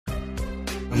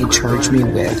He charged me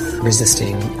with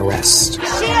resisting arrest.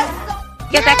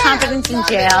 Get that confidence in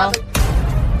jail.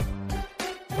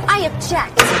 I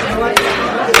object.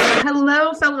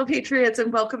 Hello, fellow patriots,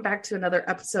 and welcome back to another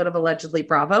episode of Allegedly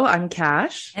Bravo. I'm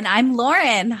Cash. And I'm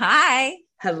Lauren. Hi.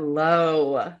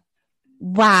 Hello.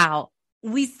 Wow.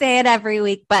 We say it every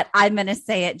week, but I'm going to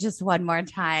say it just one more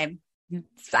time.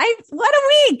 What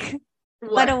a week.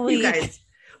 What a week. You guys.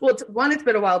 Well, one, it's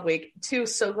been a wild week. Two,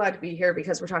 so glad to be here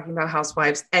because we're talking about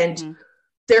housewives. And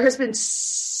there has been,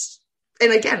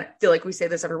 and again, I feel like we say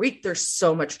this every week, there's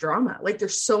so much drama. Like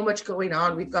there's so much going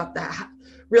on. We've got that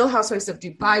Real Housewives of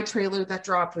Dubai trailer that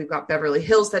dropped. We've got Beverly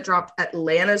Hills that dropped.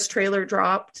 Atlanta's trailer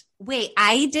dropped. Wait,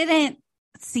 I didn't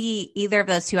see either of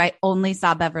those two. I only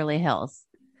saw Beverly Hills.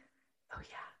 Oh,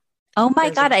 yeah. Oh, my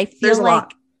God. I feel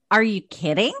like, are you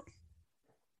kidding?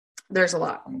 There's a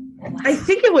lot. Wow. I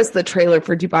think it was the trailer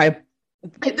for Dubai.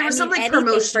 There was some like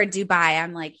promotion for Dubai.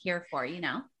 I'm like here for, you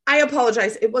know. I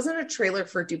apologize. It wasn't a trailer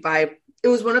for Dubai. It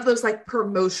was one of those like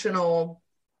promotional,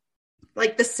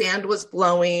 like the sand was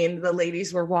blowing, the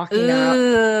ladies were walking up.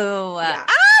 Yeah.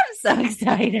 I'm so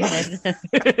excited.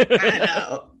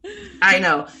 I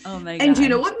know. Oh my God. And do you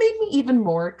know what made me even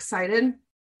more excited?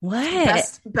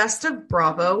 What? Best of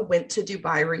Bravo went to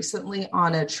Dubai recently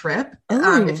on a trip.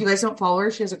 If you guys don't follow her,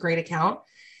 she has a great account.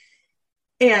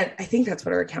 And I think that's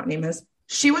what her account name is.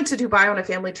 She went to Dubai on a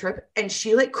family trip and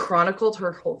she like chronicled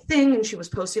her whole thing and she was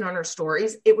posting on her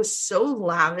stories. It was so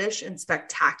lavish and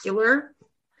spectacular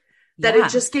that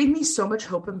it just gave me so much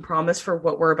hope and promise for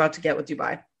what we're about to get with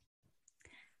Dubai.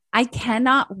 I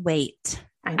cannot wait.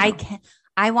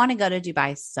 I want to go to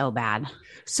Dubai so bad.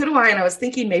 So do I. And I was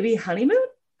thinking maybe honeymoon.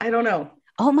 I don't know.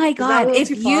 Oh my God. If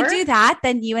you do that,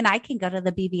 then you and I can go to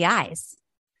the BVIs.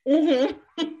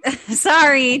 Mm-hmm.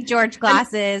 Sorry, George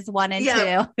Glasses 1 and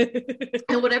 2.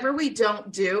 And whatever we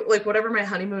don't do, like whatever my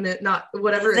honeymoon is, not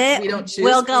whatever we don't choose,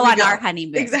 we'll go on our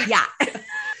honeymoon. Exactly. Yeah.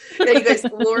 Yeah, you guys,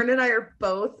 Lauren and I are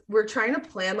we're trying to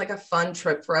plan like a fun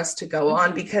trip for us to go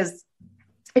on because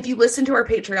if you listen to our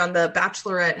Patreon, the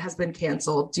Bachelorette has been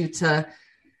canceled due to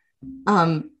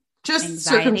just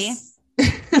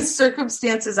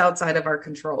circumstances outside of our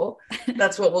control.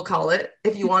 That's what we'll call it.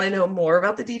 If you want to know more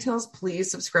about the details, please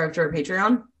subscribe to our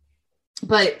Patreon.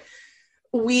 But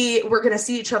we're going to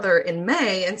see each other in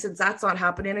May. And since that's not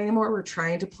happening anymore, we're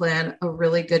trying to plan a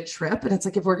really good trip. And it's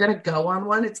like, if we're going to go on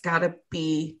one, it's got to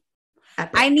be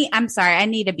epic. I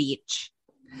need a beach.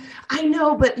 I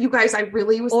know, but you guys, I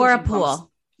really was or a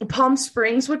pool. Palm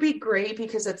Springs would be great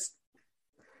because it's,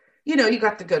 you know, you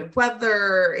got the good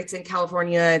weather. It's in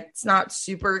California. It's not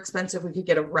super expensive. We could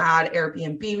get a rad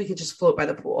Airbnb. We could just float by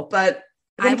the pool. But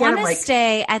I want to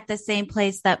stay at the same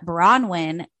place that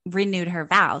Bronwyn renewed her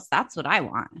vows. That's what I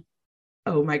want.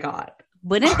 Oh my God.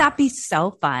 Wouldn't that be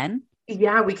so fun?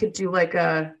 Yeah, we could do like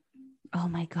a... Oh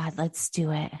my God, let's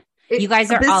do it. You guys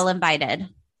are all invited.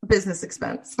 Business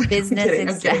expense.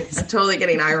 Expense. I'm totally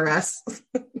getting IRS.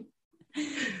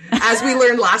 As we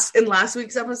learned in last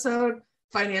week's episode,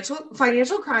 financial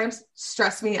crimes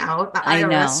stress me out. The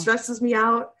IRS stresses me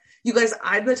out. You guys,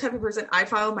 I'm the type of person, I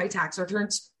file my tax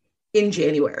returns in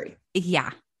January.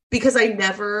 Yeah. Because I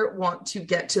never want to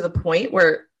get to the point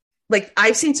where, like,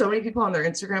 I've seen so many people on their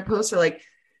Instagram posts are like,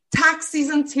 tax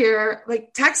season's here.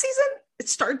 Like, tax season, it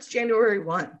starts January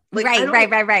 1. Like,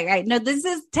 right. No, this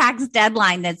is tax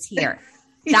deadline that's here.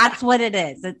 Yeah. That's what it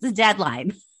is. It's a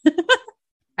deadline.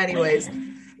 Anyways,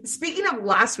 speaking of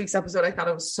last week's episode, I thought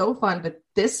it was so fun. But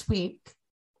this week,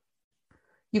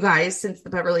 you guys, since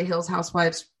the Beverly Hills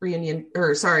Housewives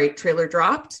trailer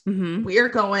dropped, we are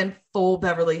going full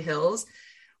Beverly Hills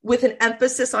with an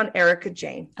emphasis on Erika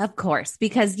Jayne. Of course,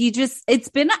 because it's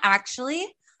been actually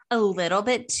a little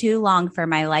bit too long for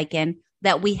my liking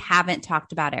that we haven't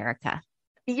talked about Erika.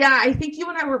 Yeah, I think you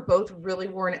and I were both really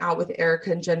worn out with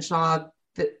Erika and Jen Shah,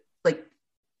 like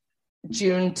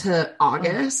June to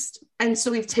August. And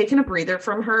so we've taken a breather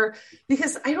from her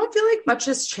because I don't feel like much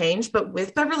has changed, but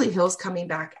with Beverly Hills coming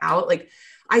back out, like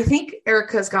I think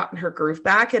Erika's gotten her groove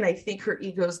back and I think her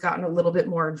ego's gotten a little bit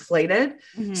more inflated.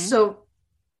 So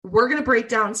we're going to break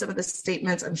down some of the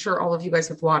statements. I'm sure all of you guys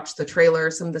have watched the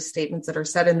trailer, some of the statements that are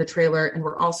said in the trailer. And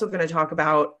we're also going to talk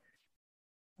about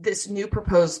this new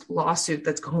proposed lawsuit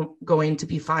that's going to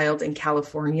be filed in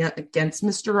California against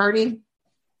Ms. Girardi.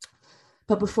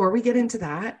 But before we get into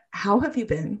that, how have you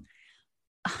been?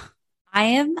 I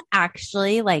am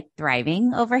actually like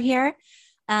thriving over here.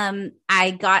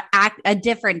 I got a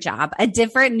different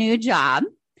new job.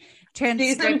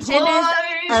 Transcription is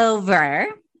over.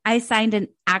 I signed an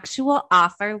actual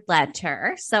offer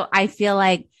letter. So I feel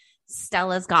like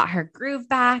Stella's got her groove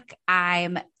back.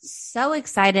 I'm so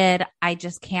excited. I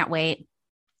just can't wait.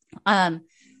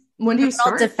 When do you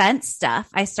start? Defense stuff.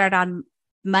 I start on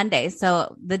Monday.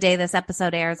 So the day this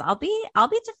episode airs, I'll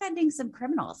be defending some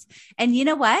criminals. And you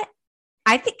know what?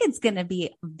 I think it's going to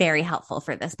be very helpful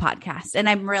for this podcast. And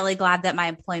I'm really glad that my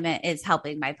employment is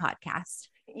helping my podcast.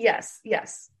 Yes.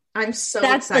 I'm so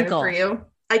excited for you.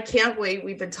 I can't wait.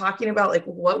 We've been talking about like,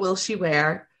 what will she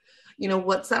wear? You know,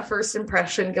 what's that first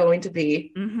impression going to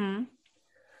be? Mm-hmm.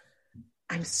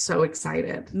 I'm so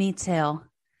excited. Me too.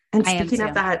 And speaking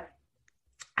of that,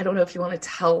 I don't know if you want to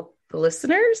tell the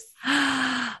listeners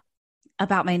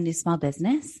about my new small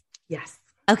business. Yes.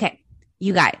 Okay.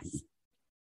 You guys,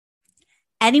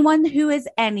 anyone who is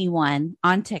anyone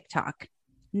on TikTok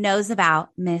knows about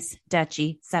Miss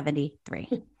Dutchie 73.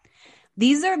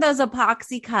 These are those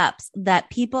epoxy cups that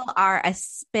people are a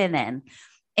spinning.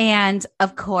 And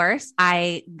of course,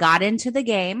 I got into the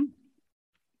game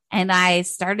and I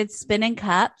started spinning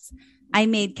cups. I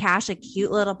made Cash a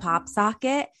cute little pop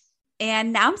socket.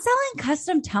 And now I'm selling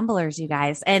custom tumblers, you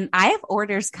guys. And I have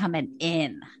orders coming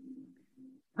in.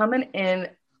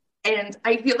 And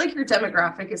I feel like your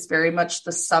demographic is very much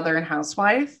the Southern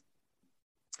housewife.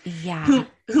 Yeah.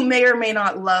 Who may or may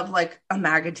not love like a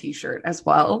MAGA t-shirt as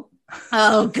well.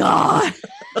 Oh, God.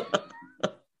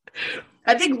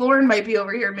 I think Lauren might be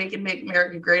over here making Make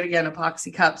America Great Again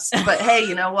epoxy cups. But hey,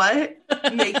 you know what?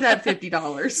 Make that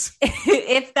 $50.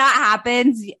 If that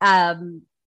happens,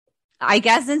 I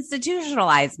guess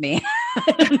institutionalize me.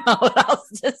 I don't know what else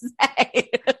to say.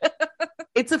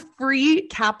 It's a free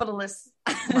capitalist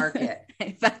market.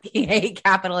 I fucking hate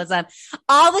capitalism.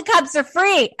 All the cups are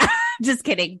free. Just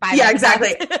kidding. Buy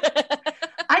exactly.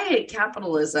 I hate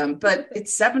capitalism, but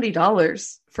it's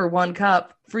 $70 for one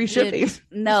cup, free shipping.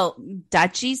 No,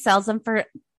 Dutchie sells them for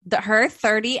her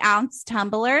 30-ounce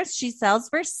tumblers. She sells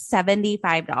for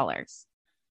 $75.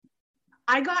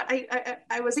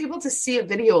 I was able to see a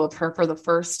video of her for the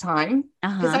first time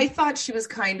because I thought she was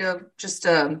kind of just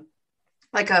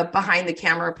like a behind the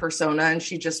camera persona and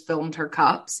she just filmed her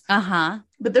cups.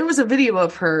 But there was a video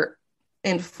of her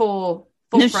in full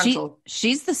frontal.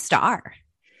 She's the star.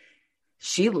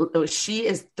 She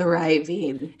is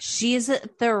thriving. She is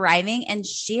thriving and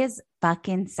she is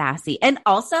fucking sassy. And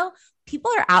also,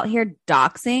 people are out here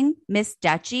doxing Miss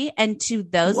Dutchie. And to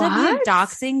those of you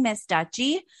doxing Miss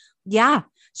Dutchie, yeah,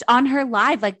 on her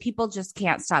live, like people just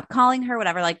can't stop calling her,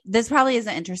 whatever. Like this probably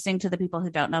isn't interesting to the people who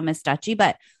don't know Miss Dutchie,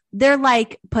 but they're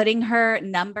like putting her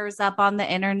numbers up on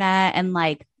the internet and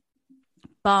like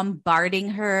bombarding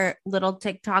her little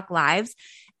TikTok lives.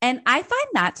 And I find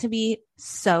that to be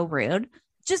so rude.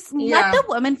 Just let the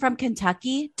woman from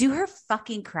Kentucky do her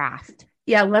fucking craft.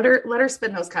 Yeah, let her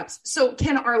spin those cups. So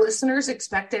can our listeners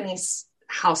expect any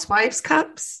housewives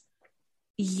cups?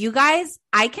 You guys,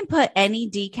 I can put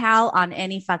any decal on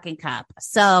any fucking cup.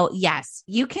 So yes,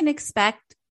 you can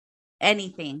expect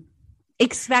anything.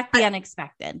 Expect the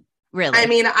unexpected. Really. I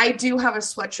mean, I do have a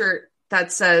sweatshirt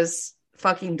that says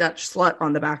fucking Dutch slut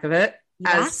on the back of it. You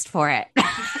asked for it.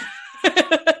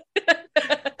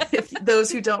 If those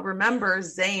who don't remember,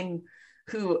 Zayn,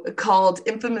 who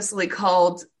infamously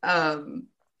called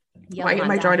why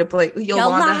am I drawing a blank?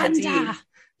 Yolanda Hadid.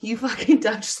 You fucking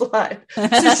Dutch slut.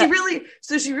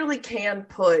 So she really can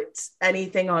put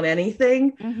anything on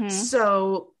anything. Mm-hmm.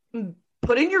 So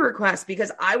put in your request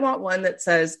because I want one that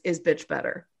says "Is bitch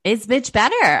better?" Is bitch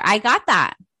better? I got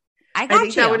that. I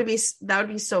think that would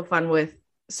be so fun with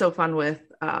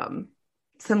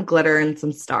some glitter and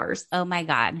some stars. Oh my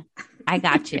God, I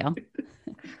got you.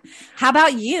 How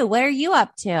about you? What are you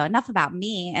up to? Enough about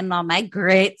me and all my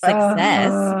great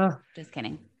success. Just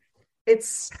kidding.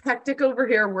 It's hectic over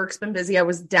here. Work's been busy. I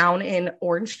was down in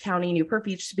Orange County, Newport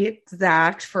Beach to be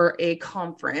exact, for a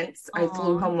conference. Aww. I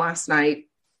flew home last night.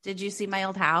 Did you see my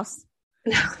old house?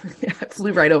 No, I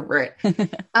flew right over it.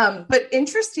 But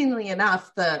interestingly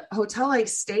enough, the hotel I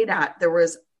stayed at, there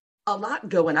was a lot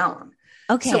going on.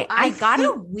 Okay, so I got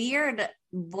a weird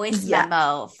voice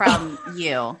memo from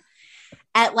you.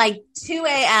 At like 2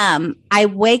 a.m., I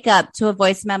wake up to a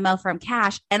voice memo from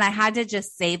Cash and I had to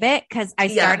just save it because I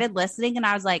started listening and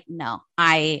I was like, no,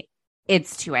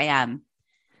 it's 2 a.m.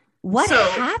 What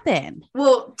happened?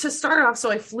 Well, to start off, so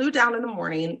I flew down in the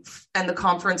morning and the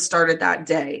conference started that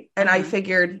day. And I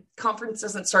figured conference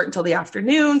doesn't start until the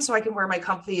afternoon, so I can wear my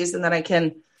comfies and then I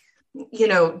can,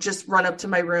 just run up to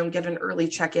my room, get an early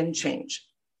check-in, change.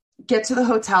 Get to the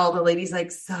hotel. The lady's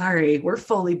like, sorry, we're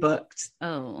fully booked.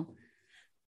 Oh.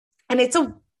 And it's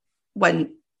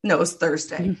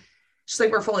Thursday. Mm-hmm. She's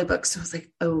like, we're fully booked. So I was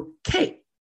like, okay.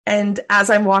 And as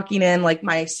I'm walking in, like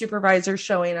my supervisor's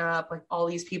showing up, like all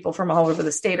these people from all over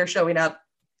the state are showing up.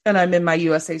 And I'm in my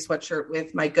USA sweatshirt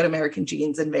with my Good American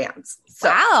jeans and Vans. So,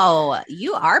 wow,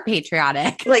 you are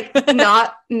patriotic. Like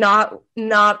not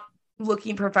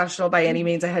looking professional by any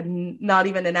means. I had not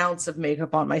even an ounce of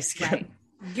makeup on my skin.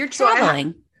 Right. You're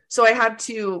traveling. So I had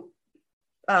to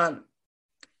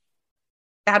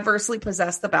adversely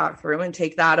possess the bathroom and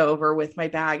take that over with my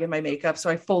bag and my makeup. So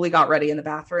I fully got ready in the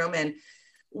bathroom. And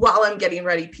while I'm getting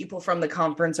ready, people from the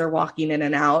conference are walking in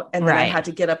and out. And then I had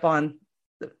to get up on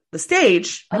the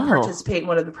stage and participate in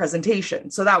one of the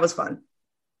presentations. So that was fun.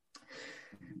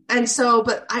 And so,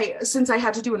 since I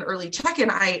had to do an early check-in,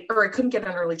 I couldn't get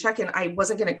an early check-in, I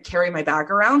wasn't going to carry my bag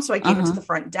around. So I gave it to the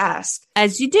front desk.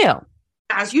 As you do.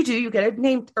 As you do, you get a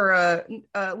name or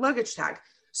a luggage tag.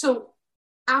 So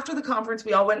after the conference,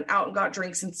 we all went out and got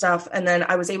drinks and stuff. And then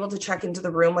I was able to check into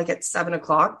the room like at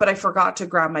 7:00, but I forgot to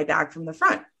grab my bag from the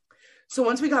front. So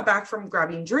once we got back from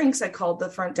grabbing drinks, I called the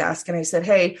front desk and I said,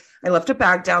 hey, I left a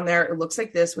bag down there. It looks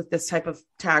like this with this type of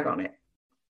tag on it.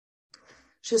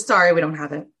 She said, sorry, we don't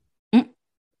have it.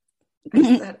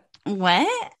 I said,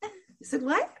 what? I said,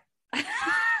 what?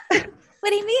 What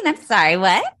do you mean? I'm sorry.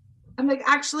 What? I'm like,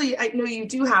 actually, I know you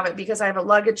do have it because I have a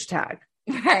luggage tag.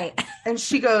 Right. And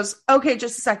she goes, okay,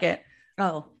 just a second.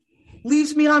 Oh.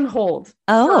 Leaves me on hold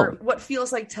for what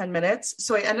feels like 10 minutes.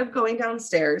 So I end up going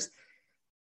downstairs,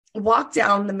 walk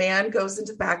down. The man goes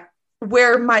into the back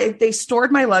where they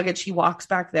stored my luggage. He walks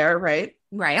back there, right?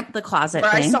 Right. The closet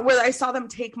where thing. I saw them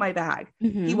take my bag.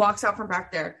 Mm-hmm. He walks out from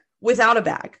back there without a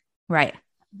bag. Right.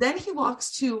 Then he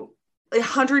walks to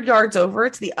 100 yards over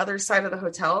to the other side of the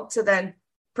hotel to then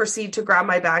proceed to grab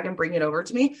my bag and bring it over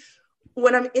to me.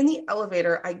 When I'm in the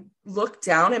elevator, I look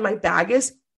down and my bag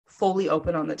is fully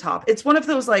open on the top. It's one of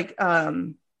those like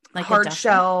hard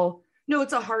shell. No,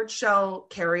 it's a hard shell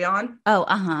carry-on.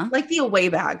 Oh, like the away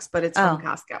bags, but it's from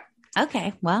Costco.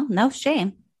 Okay. Well, no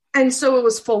shame. And so it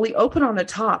was fully open on the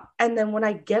top. And then when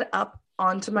I get up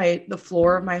onto the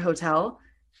floor of my hotel,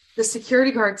 the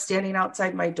security guard standing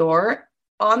outside my door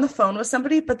on the phone with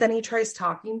somebody, but then he tries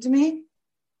talking to me.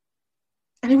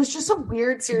 And it was just a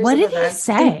weird series of events.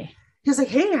 What did he say? He was like,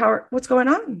 hey, what's going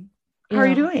on? How are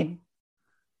you doing?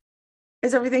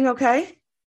 Is everything okay?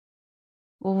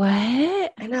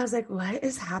 What? And I was like, what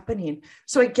is happening?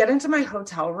 So I get into my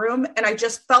hotel room and I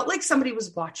just felt like somebody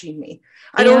was watching me.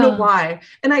 I don't know why.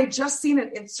 And I just seen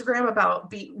an Instagram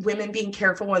about women being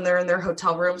careful when they're in their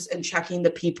hotel rooms and checking the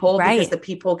people because the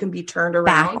people can be turned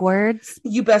around backwards.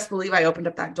 You best believe I opened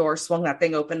up that door, swung that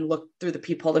thing open, looked through the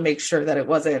peephole to make sure that it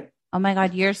wasn't. Oh my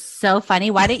God, you're so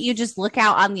funny. Why didn't you just look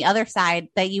out on the other side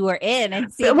that you were in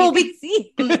and see what you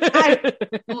see?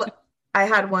 I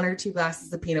had 1 or 2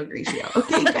 glasses of Pinot Grigio.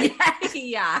 Okay.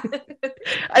 Yeah.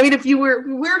 I mean, if we were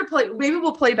to play, maybe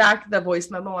we'll play back the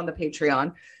voice memo on the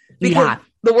Patreon because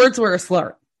the words were a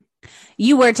slur.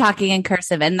 You were talking in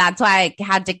cursive, and that's why I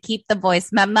had to keep the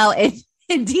voice memo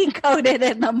and decode it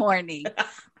in the morning.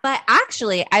 But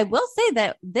actually, I will say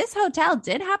that this hotel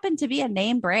did happen to be a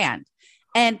name brand.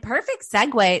 And perfect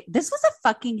segue, this was a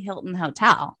fucking Hilton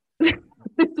hotel.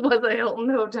 This was a Hilton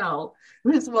hotel.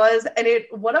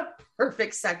 What a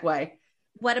perfect segue.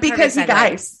 What a because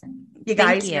perfect segue. you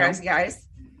guys.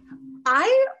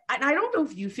 I don't know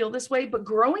if you feel this way, but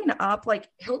growing up, like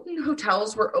Hilton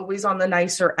hotels were always on the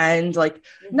nicer end,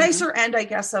 nicer end, I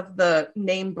guess, of the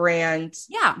name brand.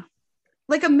 Yeah.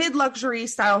 Like a mid-luxury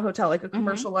style hotel, like a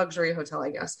commercial luxury hotel,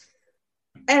 I guess.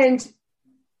 And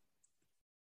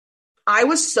I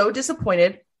was so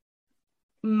disappointed.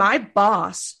 My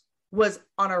boss was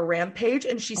on a rampage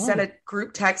and she sent a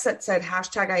group text that said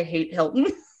 #I hate Hilton.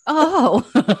 Oh,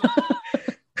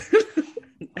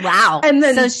 wow. And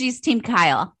then, so she's Team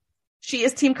Kyle. She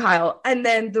is Team Kyle. And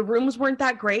then the rooms weren't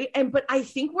that great. But I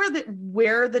think where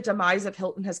the demise of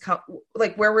Hilton has come,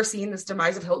 like where we're seeing this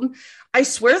demise of Hilton, I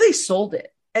swear they sold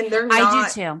it and they're not. I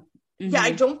do too. Mm-hmm. Yeah,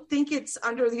 I don't think it's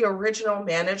under the original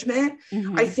management.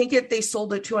 Mm-hmm. I think they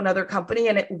sold it to another company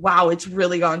and it's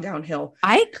really gone downhill.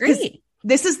 I agree.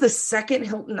 This is the second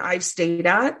Hilton I've stayed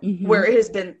at where it has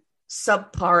been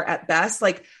subpar at best.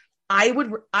 Like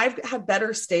I've had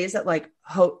better stays at like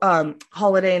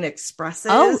Holiday Inn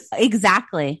Expresses. Oh,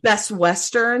 exactly. Best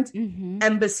Westerns,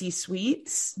 Embassy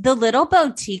Suites. The little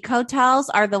boutique hotels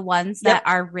are the ones that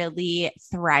are really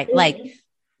like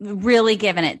really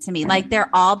giving it to me. Like they're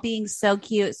all being so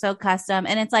cute, so custom.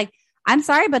 And it's like, I'm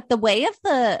sorry, but the way of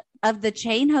the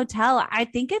chain hotel, I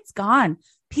think it's gone.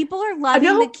 People are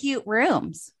loving the cute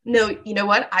rooms. No, you know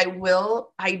what?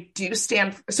 I do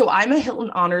stand. So I'm a Hilton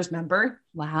Honors member.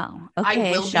 Wow.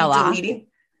 Okay.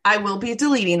 I will be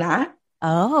deleting that.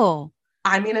 Oh.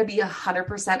 I'm going to be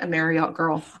 100% a Marriott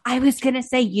girl. I was going to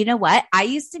say, you know what? I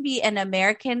used to be an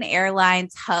American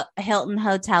Airlines Hilton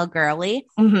Hotel girly.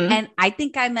 Mm-hmm. And I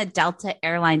think I'm a Delta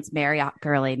Airlines Marriott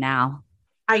girly now.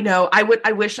 I know.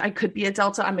 I wish I could be a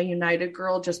Delta. I'm a United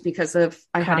girl just because of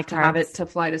I have to have it to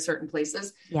fly to certain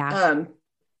places. Yeah.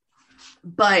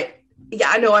 But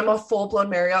yeah, I know I'm a full blown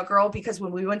Marriott girl because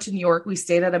when we went to New York, we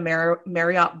stayed at a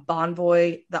Marriott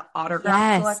Bonvoy, the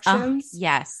autograph collections.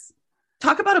 Yes.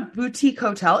 Talk about a boutique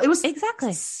hotel. It was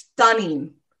exactly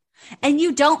stunning. And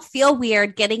you don't feel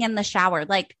weird getting in the shower.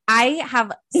 Like I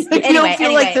have, you don't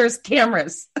feel like there's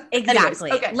cameras. Exactly.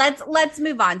 Anyways, okay. Let's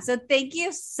move on. So thank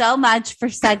you so much for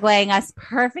segueing us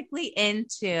perfectly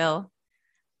into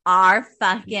our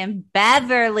fucking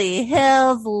Beverly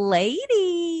Hills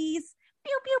ladies.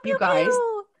 Pew, pew, pew, you guys,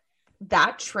 pew.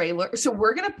 That trailer. So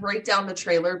we're going to break down the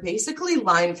trailer basically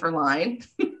line for line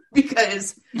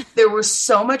because there was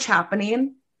so much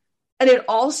happening and it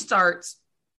all starts.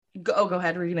 Go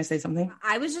ahead. Were you going to say something?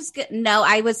 I was just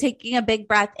I was taking a big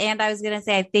breath and I was going to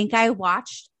say, I think I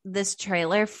watched this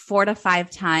trailer 4 to 5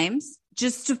 times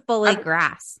just to fully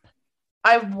grasp.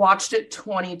 I've watched it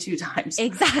 22 times.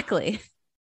 Exactly.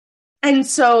 And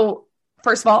so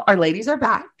first of all, our ladies are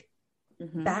back,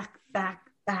 mm-hmm. back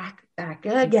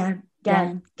again.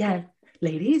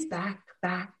 Ladies back.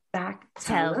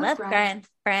 Tell a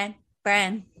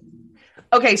friend.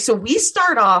 Okay. So we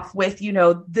start off with,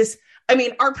 this, I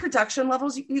mean, our production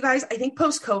levels, you guys, I think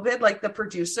post-COVID, like the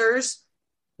producers,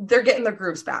 they're getting their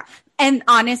grooves back. And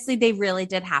honestly, they really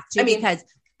did have to because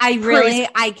I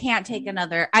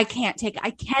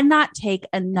cannot take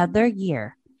another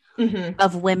year mm-hmm.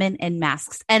 of women in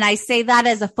masks. And I say that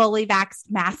as a fully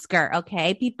vaxxed masker.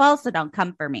 Okay, people, so don't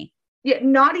come for me. Yeah,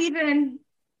 not even.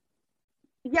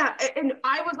 Yeah. And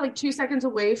I was like 2 seconds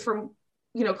away from,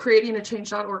 creating a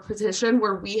change.org petition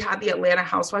where we had the Atlanta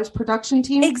Housewives production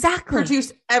team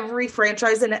produce every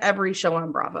franchise and every show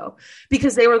on Bravo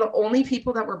because they were the only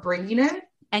people that were bringing it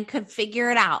and could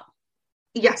figure it out.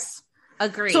 Yes.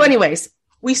 Agreed. So anyways,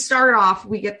 we start off,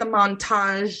 we get the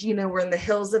montage, we're in the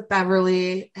hills of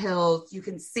Beverly Hills. You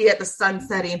can see it, the sun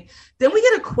setting. Then we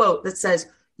get a quote that says,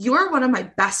 "You are one of my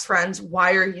best friends.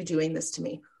 Why are you doing this to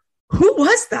me?" Who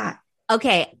was that?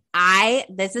 Okay.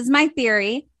 This is my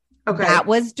theory. Okay. That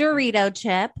was Dorito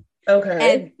Chip.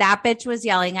 Okay. And that bitch was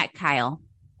yelling at Kyle.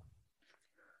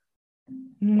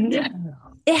 No.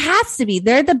 It has to be.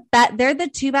 They're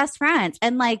the two best friends.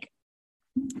 And like,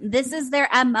 this is their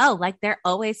MO. Like they're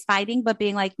always fighting, but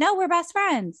being like, no, we're best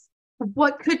friends.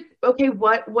 What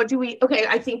do we,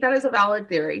 I think that is a valid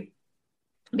theory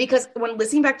because when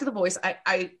listening back to the voice,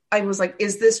 I was like,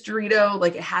 is this Dorito?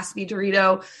 Like it has to be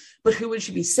Dorito, but who would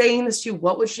she be saying this to?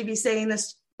 What would she be saying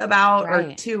this about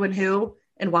or to and who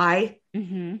and why?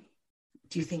 Mm-hmm.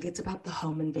 Do you think it's about the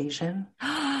home invasion?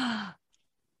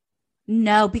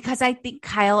 No, because I think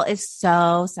Kyle is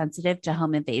so sensitive to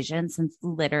home invasion since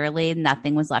literally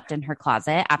nothing was left in her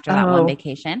closet after that one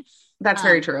vacation. That's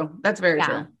very true. That's very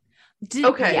true.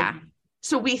 Okay. Yeah.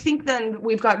 So we think then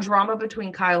we've got drama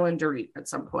between Kyle and Dorit at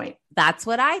some point. That's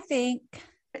what I think.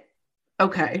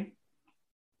 Okay.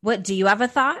 What, do you have a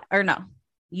thought or no?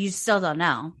 You still don't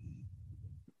know.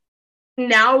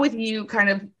 Now with you kind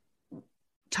of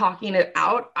talking it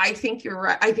out, I think you're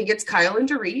right. I think it's Kyle and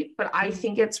Dorit, but I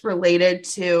think it's related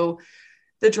to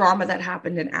the drama that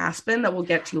happened in Aspen that we'll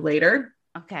get to later.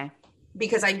 Okay.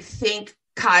 Because I think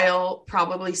Kyle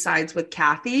probably sides with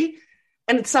Kathy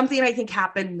and it's something I think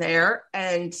happened there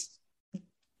and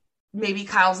maybe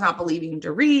Kyle's not believing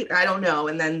Dorit. I don't know.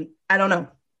 And then I don't know,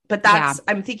 but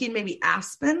I'm thinking maybe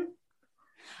Aspen.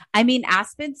 I mean,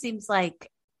 Aspen seems like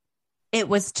it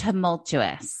was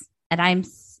tumultuous and I'm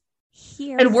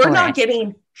here. And we're not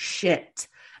getting shit.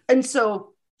 And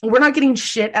so we're not getting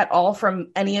shit at all from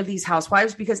any of these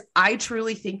housewives because I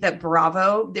truly think that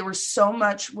Bravo, there was so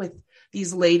much with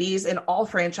these ladies and all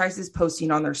franchises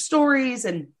posting on their stories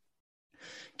and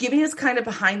giving us kind of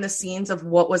behind the scenes of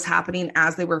what was happening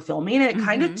as they were filming. And it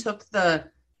kind of took the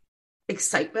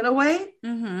excitement away.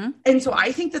 Mm-hmm. And so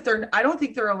I think that I don't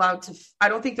think they're allowed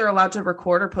to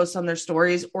record or post on their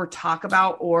stories or talk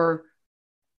about or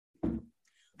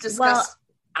discuss. Well,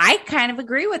 I kind of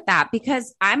agree with that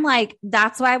because I'm like,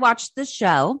 that's why I watched the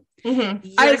show.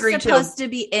 Mm-hmm. I agree too. You're supposed to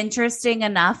be interesting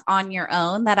enough on your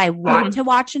own that I want to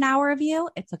watch an hour of you.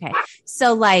 It's okay.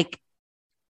 So like,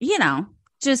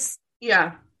 just.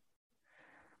 Yeah.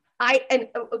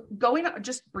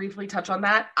 Just briefly touch on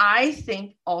that. I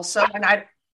think also, I've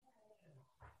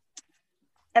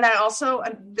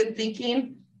been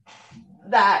thinking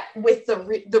that with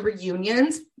the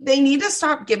reunions, they need to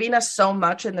stop giving us so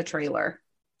much in the trailer.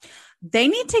 They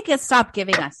need to stop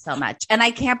giving us so much. And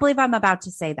I can't believe I'm about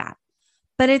to say that.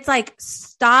 But it's like,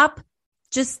 stop.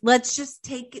 Let's just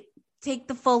take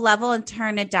the full level and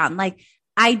turn it down. Like,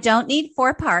 I don't need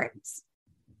 4 parts.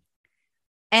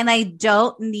 And I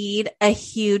don't need a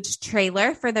huge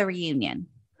trailer for the reunion.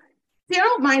 See, I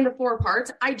don't mind the 4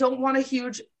 parts. I don't want a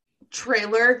huge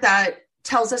trailer that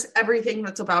tells us everything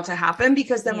that's about to happen,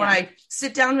 because then when I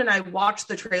sit down and I watch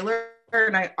the trailer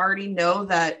and I already know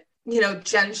that,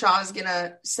 Jen Shah is going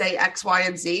to say X, Y,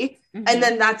 and Z. Mm-hmm. And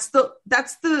then that's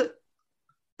the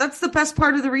best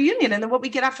part of the reunion. And then what we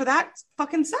get after that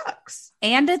fucking sucks.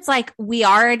 And it's like, we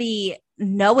already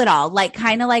know it all. Like,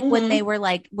 kind of like when they were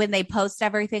like, when they post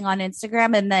everything on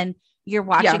Instagram and then you're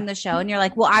watching the show and you're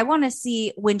like, well, I want to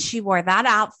see when she wore that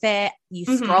outfit. You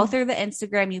scroll through the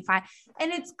Instagram, you find,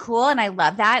 and it's cool. And I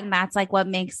love that. And that's like what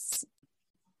makes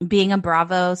being a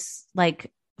Bravo's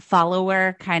like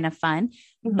follower kind of fun,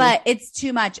 but it's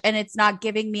too much. And it's not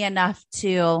giving me enough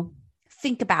to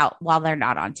think about while they're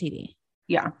not on TV.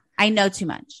 Yeah. I know too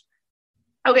much.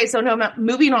 Okay. So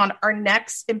moving on, our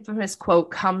next infamous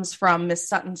quote comes from Miss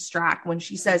Sutton Strack when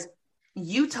she says,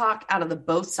 "You talk out of the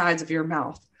both sides of your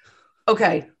mouth."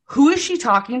 Okay. Who is she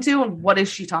talking to and what is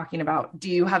she talking about? Do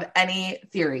you have any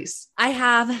theories? I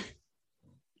have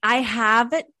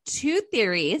 2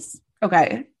 theories.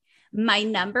 Okay. My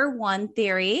number 1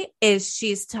 theory is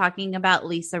she's talking about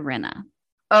Lisa Rinna.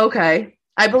 Okay.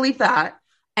 I believe that.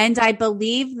 And I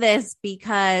believe this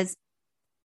because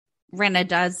Rinna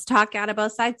does talk out of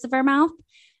both sides of her mouth.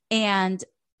 And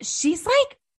she's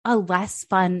like a less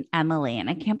fun Emily. And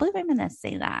I can't believe I'm going to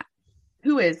say that.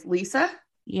 Who is Lisa?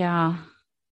 Yeah.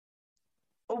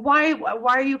 Why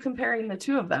are you comparing the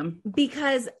 2 of them?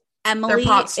 Because Emily is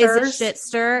a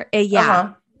shitster.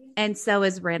 Yeah. And so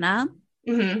is Rinna.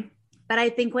 Mm-hmm. But I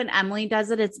think when Emily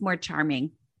does it, it's more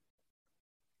charming.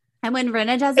 And when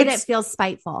Rinna does it, it feels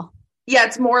spiteful. Yeah,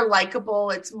 it's more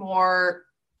likable. It's more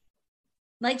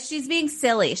like she's being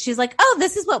silly. She's like, oh,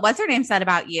 this is what's her name said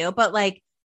about you. But like,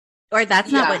 or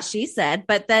that's not what she said.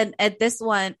 But then at this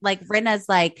one, like Rinna's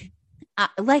like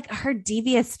her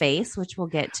devious face, which we'll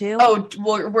get to. Oh,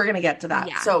 we're going to get to that.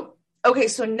 Yeah. So, okay.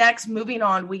 So next, moving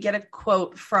on, we get a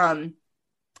quote from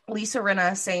Lisa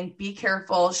Rinna saying, "Be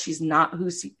careful. She's not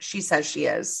who she says she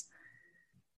is."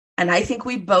 And I think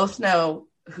we both know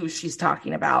who she's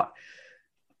talking about,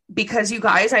 because you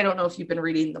guys, I don't know if you've been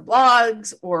reading the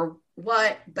blogs or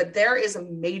what, but there is a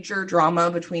major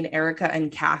drama between Erica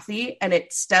and Kathy, and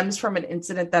it stems from an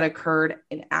incident that occurred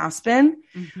in Aspen.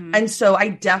 Mm-hmm. And so I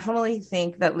definitely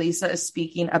think that Lisa is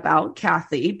speaking about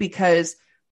Kathy, because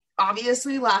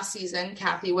obviously last season,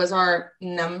 Kathy was our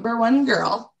number 1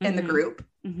 girl in the group.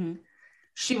 Mm-hmm.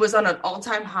 She was on an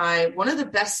all-time high, one of the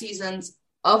best seasons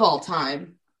of all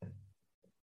time.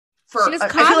 She was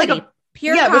comedy,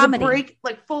 pure comedy. It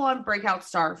was a full-on breakout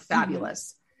star,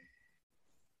 fabulous.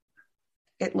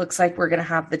 It looks like we're going to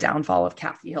have the downfall of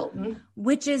Kathy Hilton,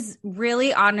 which is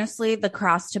really, honestly, the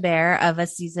cross to bear of a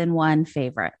season 1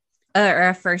 favorite or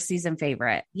a first season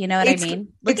favorite. You know what I mean?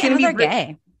 Look at how they're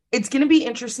gay. It's going to be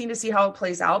interesting to see how it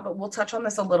plays out, but we'll touch on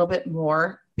this a little bit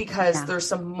more, because there's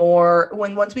some more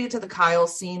once we get to the Kyle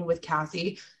scene with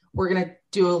Kathy, we're going to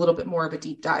do a little bit more of a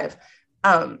deep dive.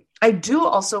 I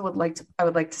would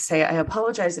like to say, I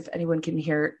apologize if anyone can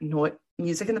hear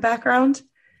music in the background.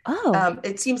 Oh,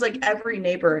 it seems like every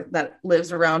neighbor that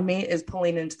lives around me is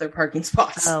pulling into their parking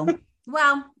spots. Oh,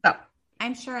 well,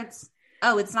 I'm sure it's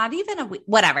not even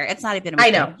whatever. It's not even a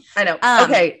weekend. I know.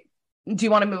 Okay. Do you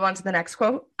want to move on to the next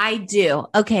quote? I do.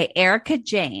 Okay. Erika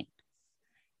Jayne.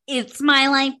 "It's my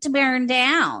life to burn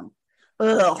down."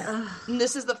 Ugh. And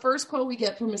this is the first quote we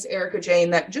get from Miss Erika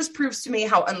Jayne that just proves to me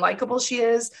how unlikable she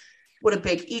is, what a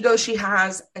big ego she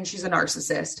has, and she's a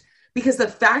narcissist. Because the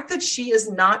fact that she is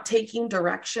not taking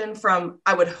direction from,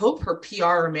 I would hope, her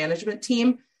PR or management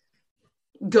team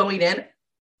going in,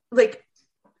 like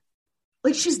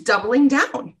she's doubling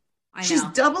down. She's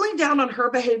doubling down on her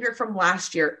behavior from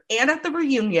last year and at the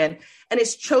reunion, and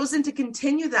has chosen to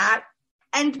continue that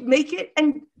and make it,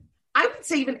 and I would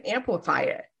say even amplify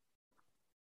it.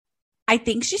 I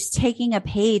think she's taking a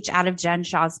page out of Jen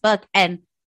Shah's book. And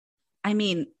I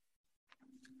mean,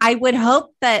 I would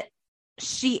hope that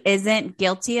she isn't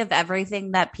guilty of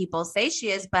everything that people say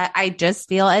she is, but I just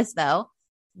feel as though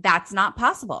that's not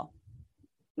possible.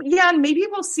 Yeah, and maybe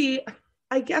we'll see.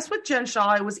 I guess with Jen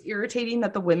Shah, it was irritating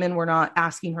that the women were not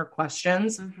asking her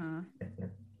questions. Mm-hmm.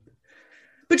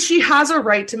 But she has a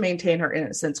right to maintain her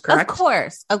innocence, correct?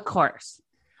 Of course.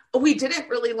 We didn't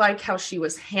really like how she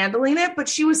was handling it, but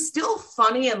she was still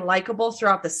funny and likable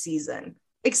throughout the season,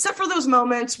 except for those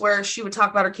moments where she would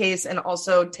talk about her case and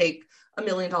also take $1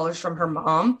 million from her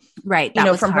mom, right? You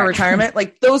know, from her retirement.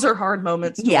 Like those are hard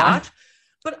moments to watch.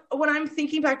 But when I'm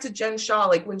thinking back to Jen Shah,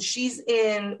 like when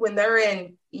they're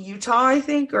in Utah, I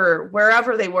think, or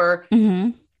wherever they were,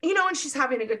 you know, and she's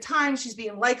having a good time, she's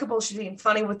being likable, she's being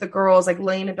funny with the girls, like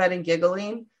laying in bed and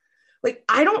giggling. Like,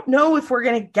 I don't know if we're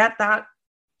going to get that.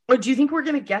 Or do you think we're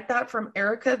going to get that from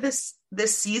Erica this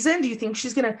season? Do you think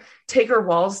she's going to take her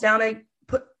walls down and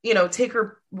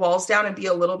be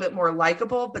a little bit more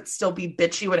likable, but still be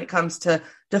bitchy when it comes to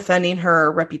defending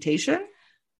her reputation?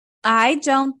 I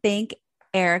don't think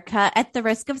Erica, at the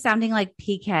risk of sounding like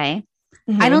PK,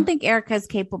 I don't think Erica is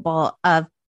capable of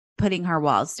putting her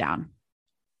walls down.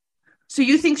 So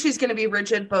you think she's going to be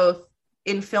rigid both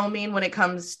in filming when it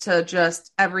comes to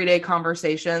just everyday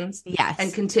conversations? Yes.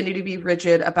 And continue to be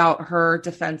rigid about her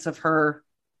defense of her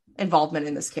involvement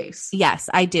in this case? Yes,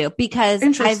 I do. Because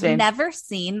I've never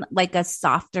seen like a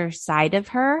softer side of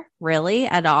her really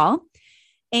at all.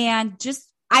 And just,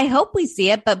 I hope we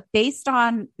see it, but based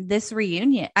on this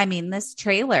reunion, I mean, this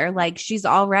trailer, like she's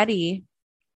already,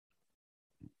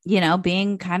 you know,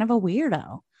 being kind of a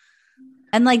weirdo.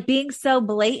 And like being so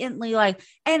blatantly like,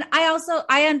 and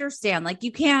I understand, like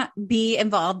you can't be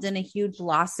involved in a huge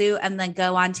lawsuit and then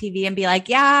go on TV and be like,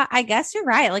 yeah, I guess you're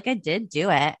right. Like I did do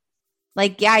it.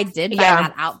 Like, yeah, I did buy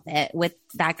that outfit with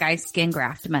that guy's skin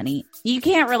graft money. You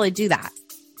can't really do that.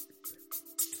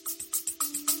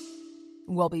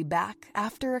 We'll be back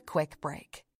after a quick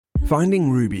break.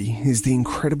 Finding Ruby is the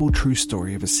incredible true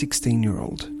story of a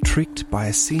 16-year-old tricked by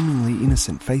a seemingly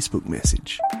innocent Facebook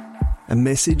message. A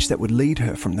message that would lead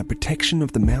her from the protection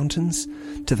of the mountains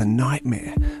to the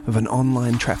nightmare of an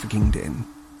online trafficking den.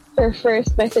 Her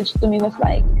first message to me was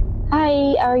like,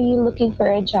 "Hi, are you looking for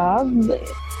a job?"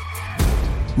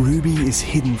 Ruby is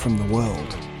hidden from the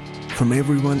world, from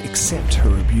everyone except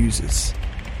her abusers.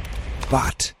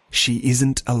 But she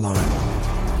isn't alone.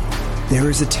 There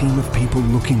is a team of people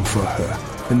looking for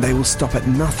her, and they will stop at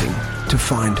nothing to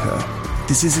find her.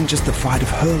 This isn't just the fight of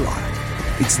her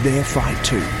life, it's their fight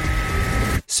too.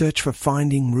 Search for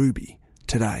Finding Ruby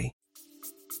today.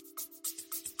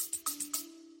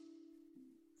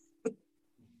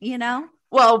 You know?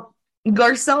 Well,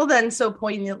 Garcelle then so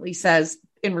poignantly says,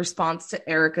 in response to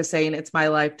Erica saying it's my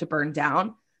life to burn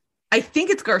down, I think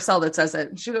it's Garcelle that says it.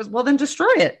 And she goes, well, then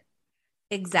destroy it.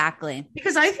 Exactly.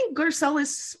 Because I think Garcelle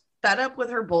is fed up with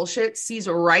her bullshit, sees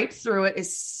right through it,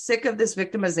 is sick of this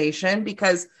victimization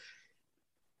because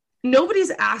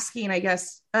nobody's asking, I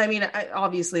guess. I mean,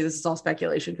 obviously this is all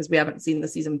speculation because we haven't seen the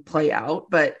season play out,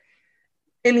 but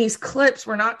in these clips,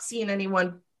 we're not seeing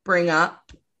anyone bring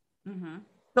up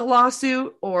the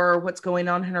lawsuit or what's going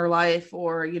on in her life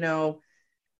or, you know,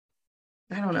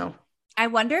 I don't know. I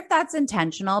wonder if that's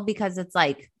intentional because it's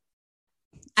like,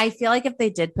 I feel like if they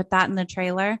did put that in the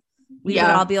trailer, we would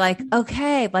all be like,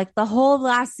 okay, like the whole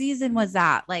last season was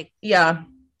that. Like, yeah.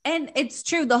 And it's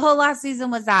true. The whole last season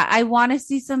was that. I want to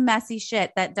see some messy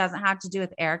shit that doesn't have to do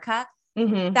with Erica.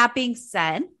 That being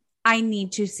said, I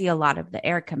need to see a lot of the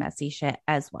Erica messy shit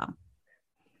as well,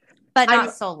 but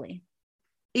not solely.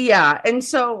 Yeah. And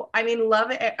so, I mean,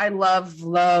 I love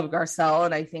Garcelle.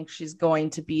 And I think she's going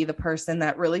to be the person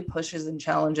that really pushes and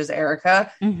challenges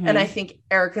Erica. And I think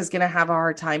Erica's going to have a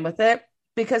hard time with it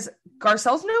because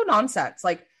Garcelle's no nonsense.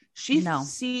 Like she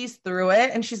sees through it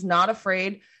and she's not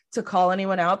afraid to call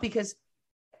anyone out because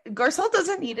Garcelle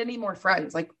doesn't need any more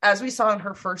friends. Like as we saw in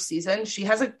her first season, she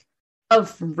has a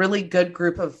really good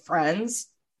group of friends,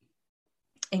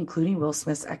 including Will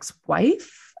Smith's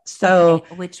ex-wife. So,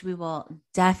 which we will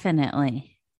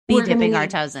definitely be dipping our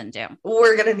toes into.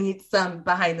 We're going to need some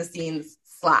behind the scenes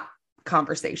slap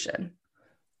conversation.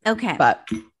 Okay. But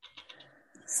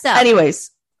so anyways,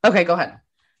 okay, go ahead.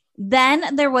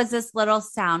 Then there was this little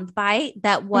sound bite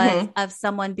that was of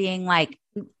someone being like,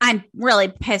 I'm really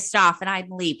pissed off and I'm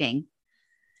leaving.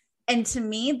 And to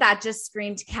me, that just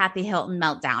screamed Kathy Hilton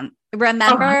meltdown.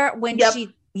 Remember when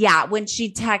when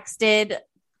she texted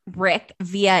Rick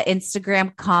via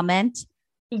Instagram comment?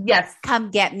 Yes. Come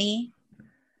get me.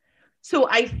 So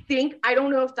I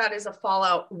don't know if that is a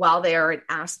fallout while they are in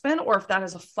Aspen or if that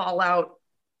is a fallout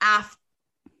after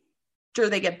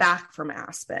they get back from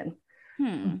Aspen.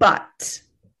 But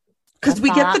because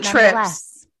we get the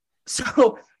trips.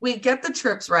 So we get the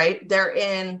trips, right? They're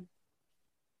in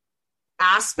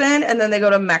Aspen and then they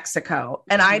go to Mexico.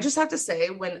 And I just have to say,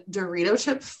 when Dorito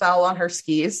Chip fell on her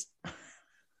skis.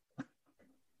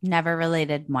 Never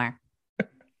related more.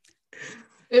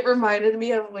 It reminded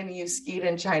me of when you skied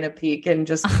in China Peak and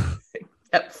just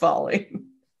kept falling.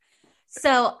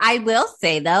 So I will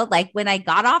say though, like when I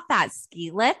got off that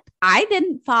ski lift, I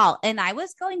didn't fall and I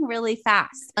was going really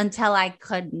fast until I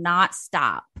could not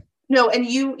stop. No, and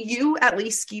you at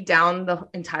least skied down the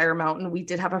entire mountain. We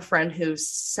did have a friend who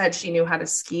said she knew how to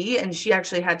ski, and she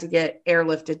actually had to get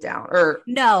airlifted down, or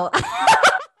No.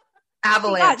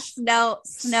 avalanche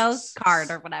snow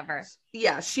card or whatever.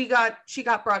 Yeah, she got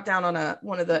brought down on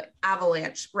one of the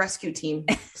avalanche rescue team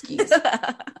skis.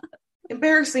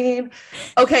 Embarrassing.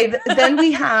 Okay, then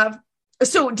we have.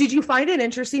 So, did you find it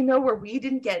interesting though, where we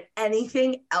didn't get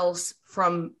anything else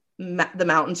from the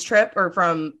mountains trip or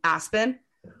from Aspen?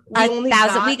 We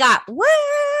got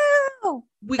woo.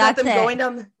 We got them going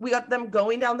down. We got them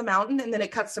going down the mountain, and then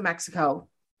it cuts to Mexico.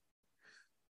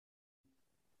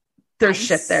 There's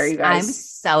shit there, you guys. I'm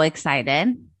so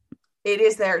excited. It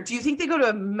is there. Do you think they go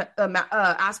to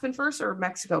Aspen first or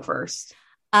Mexico first?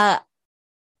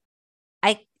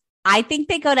 I think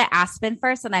they go to Aspen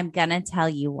first, and I'm gonna tell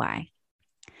you why.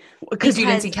 Because you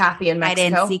didn't see Kathy in Mexico. I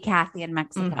didn't see Kathy in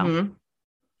Mexico. Mm-hmm.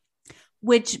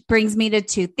 Which brings me to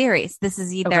two theories. This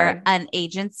is either an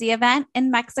agency event in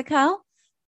Mexico,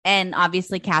 and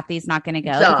obviously Kathy's not going to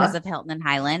go because of Hilton and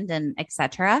Highland and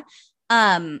etc.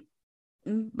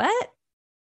 But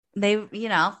they,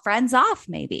 friends off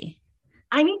maybe.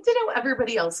 I need to know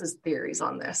everybody else's theories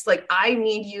on this. Like, I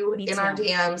need you in our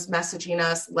DMs messaging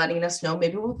us, letting us know.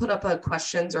 Maybe we'll put up a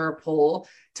questions or a poll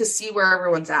to see where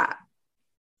everyone's at.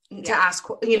 Yeah. To ask,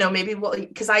 maybe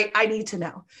because I need to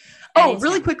know. Oh,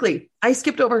 really quickly. I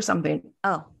skipped over something.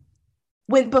 Oh,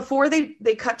 before they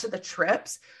cut to the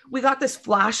trips, we got this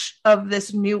flash of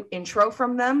this new intro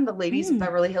from them, the ladies of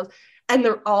Beverly Hills, and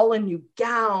they're all in new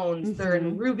gowns. Mm-hmm. They're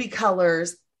in ruby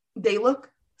colors. They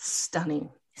look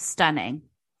stunning. Stunning.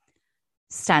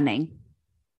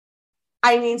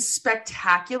 I mean,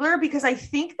 spectacular, because I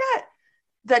think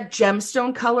that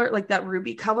gemstone color, like that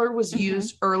ruby color, was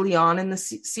used early on in the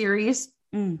series.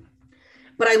 Mm.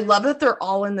 But I love that they're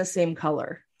all in the same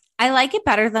color. I like it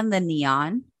better than the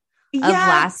neon of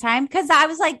last time, because I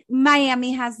was like,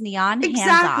 Miami has neon.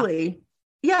 Exactly.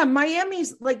 Yeah, Miami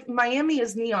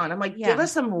is neon. I'm like, give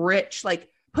us some rich, like,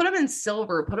 put them in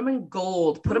silver, put them in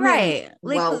gold, put them in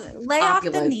lay off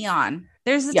the neon.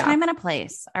 There's a time and a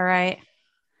place. All right.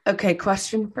 Okay,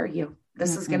 question for you.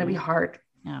 This is going to be hard.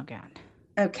 Oh God.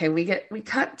 Okay, we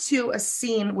cut to a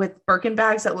scene with Birkin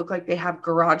bags that look like they have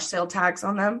garage sale tags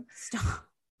on them. Stop.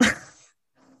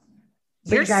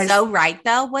 You're so right,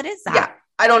 though. What is that? Yeah,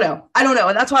 I don't know,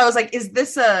 and that's why I was like, is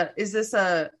this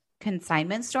a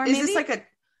consignment store? Is this like a?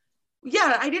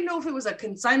 Yeah, I didn't know if it was a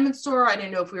consignment store. I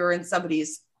didn't know if we were in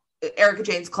somebody's Erica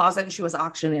Jane's closet and she was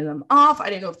auctioning them off. I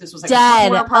didn't know if this was like a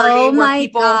Tupperware party. Oh my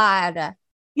God.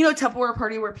 Tupperware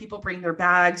party where people bring their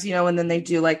bags, and then they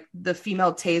do like the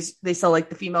female they sell like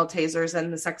the female tasers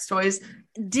and the sex toys.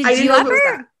 Did you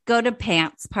ever go to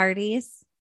pants parties?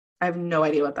 I have no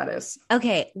idea what that is.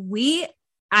 Okay.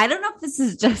 I don't know if this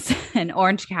is just an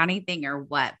Orange County thing or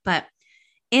what, but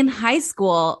in high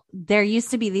school, there used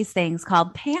to be these things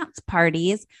called pants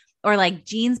parties or like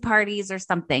jeans parties or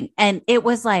something. And it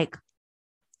was like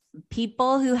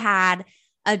people who had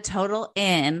a total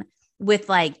in with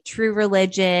like True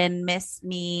Religion, Miss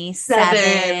Me,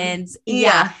 Sevens.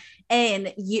 Yeah.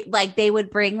 And they would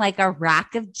bring like a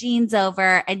rack of jeans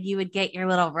over and you would get your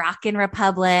little Rockin'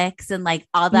 Republics and like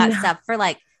all that stuff for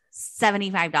like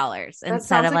 $75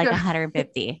 instead of like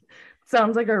 $150.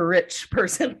 Sounds like a rich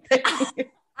person thing.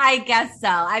 I guess so.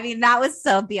 I mean, that was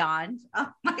so beyond.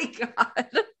 Oh my God.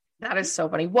 That is so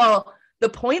funny. Well, the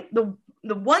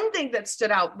one thing that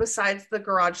stood out besides the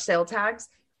garage sale tags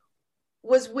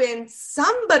was when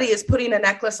somebody is putting a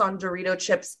necklace on Dorito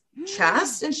Chip's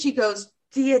chest and she goes,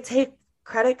 "Do you take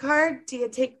credit card? Do you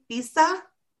take Visa?"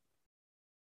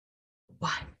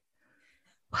 Why?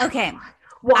 Okay.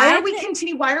 Why are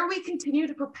we continue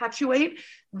to perpetuate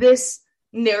this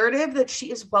narrative that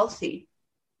she is wealthy?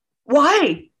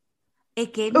 Why?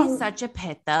 It gave me such a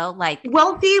pit though. Like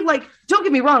wealthy, like, don't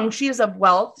get me wrong. She is of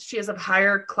wealth. She is of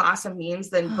higher class and means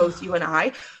than both you and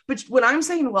I. But when I'm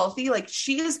saying wealthy, like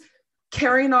she is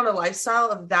carrying on a lifestyle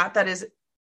of that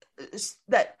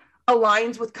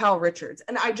aligns with Kyle Richards.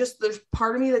 And there's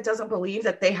part of me that doesn't believe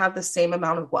that they have the same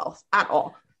amount of wealth at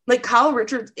all. Like Kyle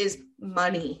Richards is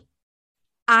money.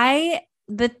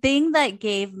 The thing that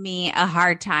gave me a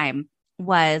hard time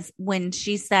was when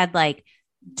she said like,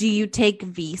 "Do you take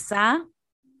Visa?"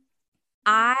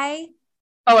 I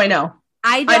know.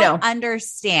 I don't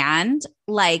understand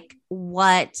like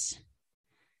what.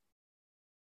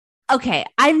 Okay,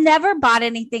 I've never bought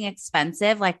anything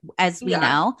expensive, like as we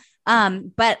know.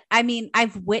 But I mean,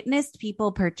 I've witnessed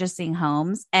people purchasing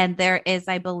homes, and there is,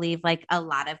 I believe, like a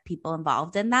lot of people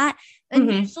involved in that. And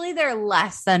usually they're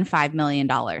less than $5 million.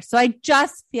 So I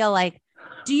just feel like,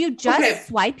 do you just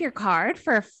swipe your card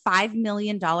for a $5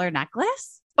 million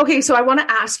necklace? Okay, so I want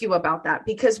to ask you about that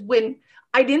because when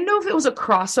I didn't know if it was a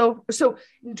crossover. So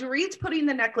Dorit's putting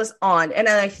the necklace on, and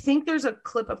I think there's a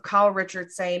clip of Kyle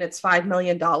Richards saying it's $5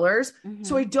 million. Mm-hmm.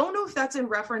 So I don't know if that's in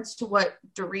reference to what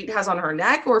Dorit has on her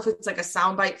neck or if it's like a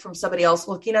soundbite from somebody else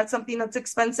looking at something that's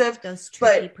expensive. Those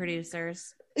tricky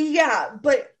producers. Yeah,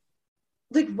 but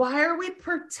like, why are we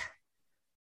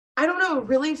I don't know. It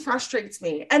really frustrates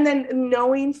me. And then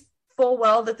knowing full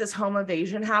well that this home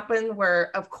invasion happened,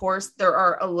 where of course there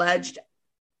are alleged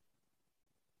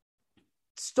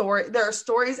there are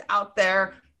stories out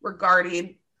there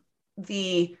regarding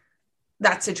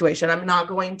that situation. I'm not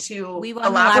going to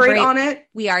elaborate on it.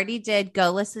 We already did. Go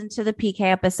listen to the PK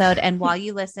episode. And while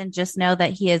you listen, just know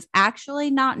that he is actually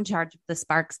not in charge of the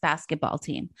Sparks basketball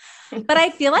team. But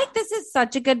I feel like this is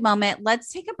such a good moment.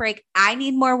 Let's take a break. I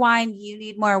need more wine. You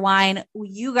need more wine.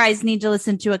 You guys need to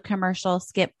listen to a commercial.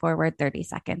 Skip forward 30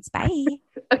 seconds. Bye.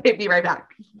 Okay, be right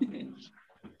back.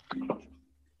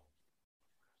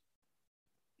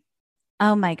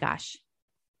 Oh my gosh.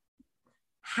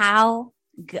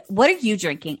 What are you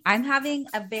drinking? I'm having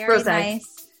a very Rosé.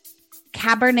 Nice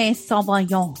Cabernet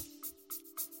Sauvignon.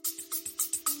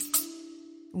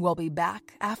 We'll be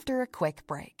back after a quick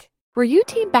break. Were you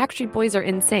Team Backstreet Boys or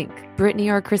NSYNC,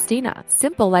 Britney or Christina,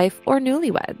 Simple Life or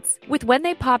Newlyweds? With When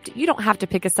They Popped, you don't have to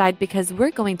pick a side because we're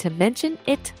going to mention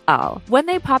it all. When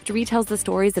They Popped retells the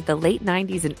stories of the late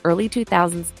 90s and early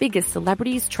 2000s biggest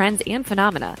celebrities, trends, and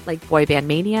phenomena like boy band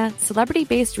mania,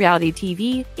 celebrity-based reality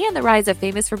TV, and the rise of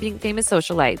famous for being famous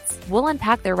socialites. We'll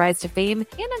unpack their rise to fame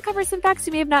and uncover some facts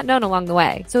you may have not known along the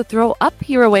way. So throw up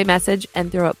your away message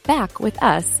and throw it back with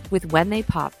us with When They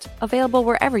Popped, available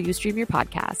wherever you stream your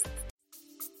podcasts.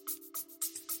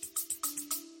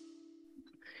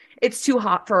 It's too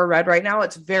hot for a red right now.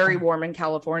 It's very warm in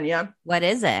California. What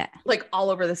is it? Like all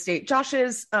over the state.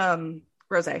 Josh's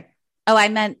rosé. Oh, I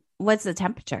meant what's the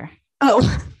temperature?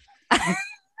 Oh.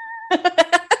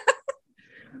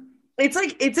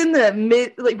 It's in the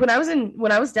mid, like when I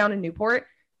was down in Newport,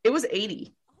 it was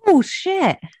 80. Oh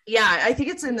shit. Yeah, I think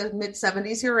it's in the mid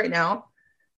 70s here right now.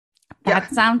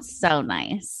 That sounds so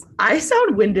nice. I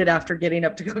sound winded after getting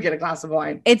up to go get a glass of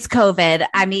wine. It's COVID.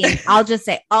 I mean, I'll just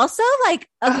say also like,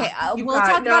 okay, we'll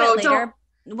talk about it later.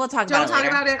 We'll talk about it. Don't talk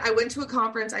about it. I went to a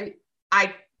conference.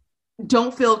 I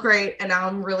don't feel great. And now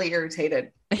I'm really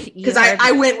irritated because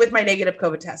I went with my negative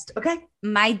COVID test. Okay.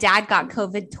 My dad got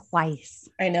COVID twice.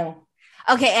 I know.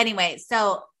 Okay. Anyway,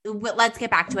 so let's get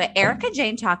back to it. Erica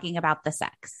Jane talking about the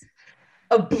sex.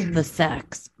 The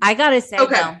sex. I got to say,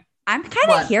 though, I'm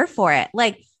kind of here for it.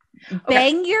 Like,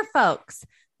 bang your folks,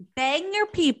 bang your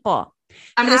people.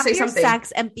 I'm going to say something.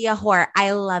 Sex and be a whore.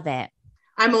 I love it.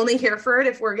 I'm only here for it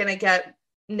if we're going to get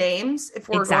names, if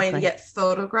we're going to get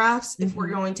photographs, if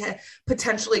we're going to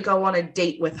potentially go on a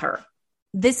date with her.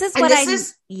 This is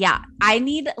I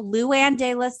need Luann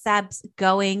de Lesseps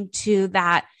going to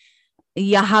that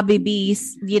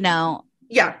Yahabibis,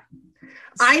 Yeah.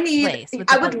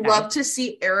 I would love to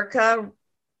see Erica.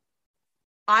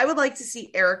 I would like to see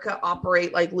Erica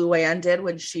operate like Luann did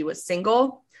when she was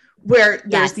single, where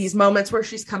there's these moments where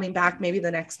she's coming back maybe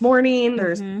the next morning.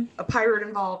 There's a pirate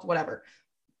involved, whatever.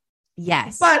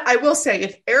 Yes. But I will say,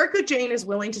 if Erica Jane is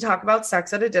willing to talk about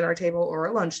sex at a dinner table or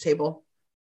a lunch table,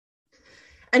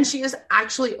 and she is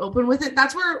actually open with it,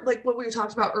 that's where, like what we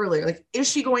talked about earlier, like,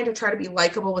 is she going to try to be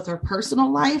likable with her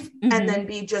personal life and then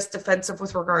be just defensive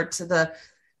with regard to the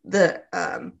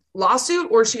lawsuit,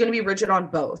 or is she going to be rigid on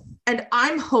both? And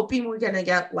I'm hoping we're going to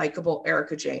get likable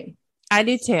Erica Jane. I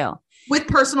do too. With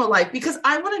personal life, because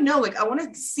I want to know, like, I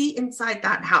want to see inside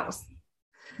that house.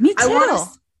 Me too.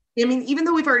 I mean, even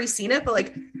though we've already seen it, but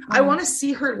like, I want to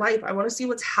see her life. I want to see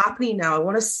what's happening now. I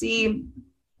want to see,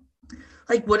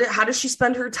 like, how does she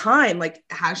spend her time? Like,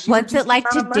 what's it like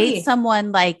to date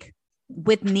someone like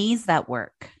with knees that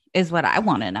work is what I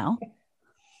want to know.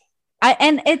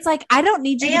 And it's like, I don't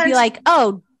need you to be like,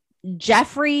 oh,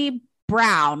 Jeffrey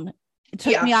Brown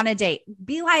took me on a date.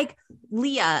 Be like,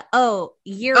 Leah,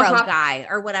 Euro guy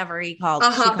or whatever he called.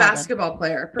 Basketball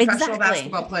player, professional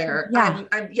basketball player. Yeah.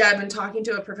 I've been talking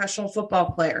to a professional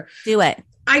football player. Do it.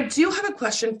 I do have a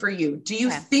question for you. Do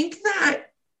you think that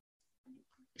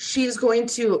she's going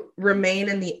to remain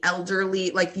in the elderly,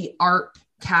 like the art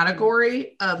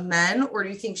category of men, or do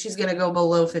you think she's going to go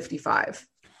below 55?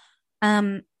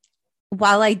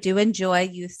 While I do enjoy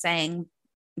you saying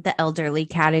the elderly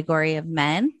category of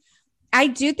men, I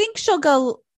do think she'll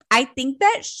go. I think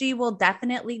that she will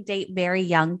definitely date very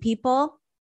young people,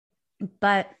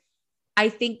 but I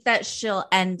think that she'll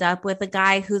end up with a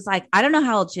guy who's like, I don't know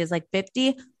how old she is, like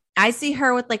 50. I see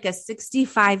her with like a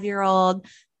 65-year-old,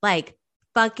 like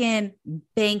fucking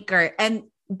banker. And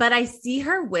but I see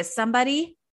her with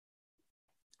somebody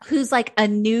who's like a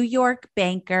New York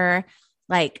banker,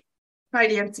 like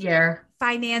financier.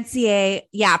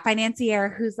 Yeah, financier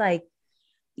who's like,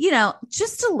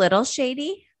 just a little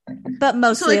shady, but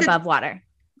mostly above water.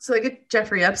 So like a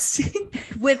Jeffrey Epstein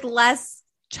with less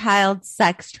child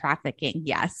sex trafficking.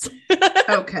 Yes.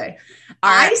 Okay.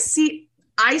 I see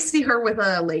her with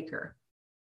a Laker.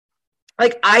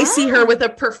 Like I see her with a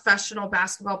professional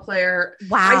basketball player.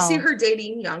 Wow. I see her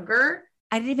dating younger.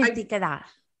 I didn't even think of that.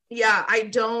 Yeah, I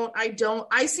don't.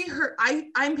 I see her.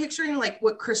 I'm picturing like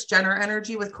what Kris Jenner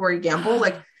energy with Corey Gamble.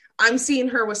 Like I'm seeing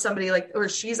her with somebody like, or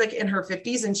she's like in her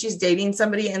 50s and she's dating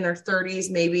somebody in their 30s,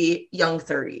 maybe young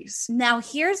 30s. Now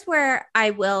here's where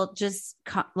I will just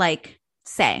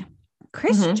say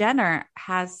Kris Jenner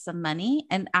has some money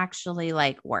and actually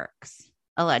like works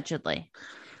allegedly.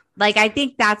 Like, I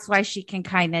think that's why she can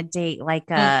kind of date like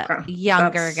a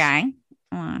younger guy.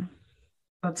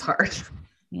 That's hard.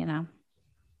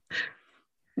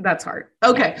 That's hard.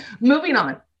 Okay. Moving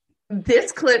on.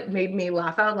 This clip made me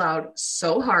laugh out loud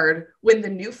so hard when the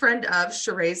new friend of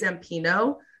Sheree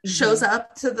Zampino shows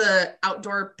up to the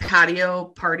outdoor patio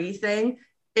party thing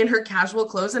in her casual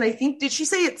clothes. And I think, did she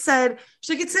say it said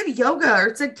yoga or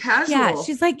it said casual? Yeah.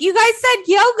 She's like, you guys said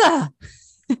yoga.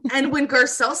 And when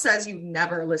Garcelle says you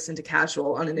never listen to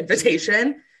casual on an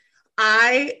invitation,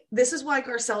 this is why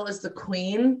Garcelle is the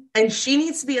queen and she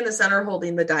needs to be in the center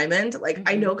holding the diamond. Like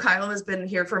I know Kyle has been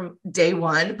here from day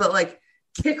one, but like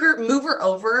move her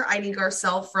over. I need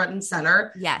Garcelle front and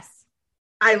center. Yes.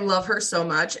 I love her so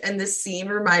much. And this scene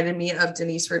reminded me of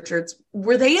Denise Richards.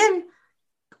 Where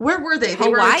were they? They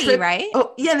Hawaii, were right?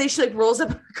 Oh yeah. And she like rolls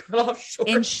up her cut off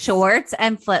shorts. In shorts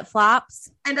and flip flops.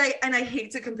 And I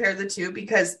hate to compare the two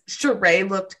because Sheree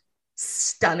looked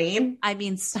stunning. I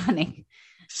mean, stunning.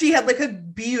 She had like a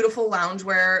beautiful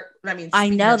loungewear. I mean, I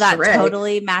know that Sheree,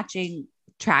 totally matching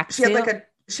tracksuit.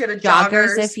 She had a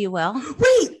joggers, if you will.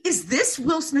 Wait, is this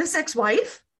Will Smith's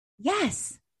ex-wife?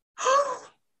 Yes.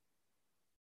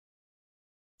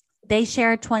 They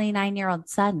share a 29-year-old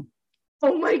son.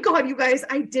 Oh my God, you guys,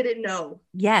 I didn't know.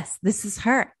 Yes, this is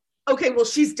her. Okay, well,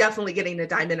 she's definitely getting a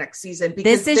diamond next season.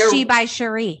 Because this is She by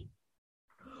Cherie.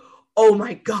 Oh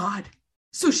my God.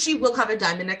 So she will have a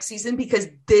diamond next season because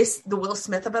the Will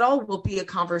Smith of it all will be a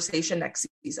conversation next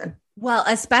season. Well,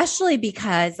 especially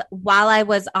because while I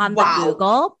was on the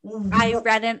Google, I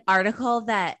read an article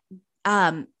that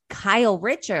Kyle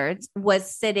Richards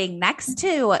was sitting next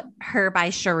to Her by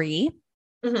Cherie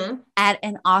at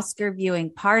an Oscar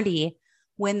viewing party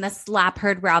when the slap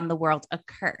heard round the world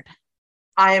occurred.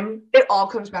 It all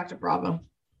comes back to Bravo.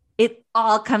 It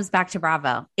all comes back to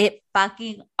Bravo. It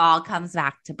fucking all comes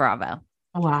back to Bravo.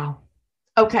 Wow.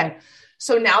 Okay.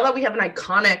 So now that we have an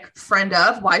iconic friend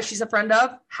of, why she's a friend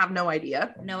of, have no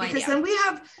idea. Because then we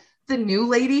have the new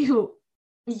lady who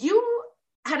you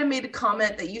had made a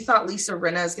comment that you thought Lisa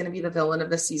Rinna is going to be the villain of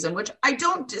this season, which I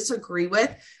don't disagree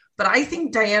with, but I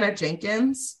think Diana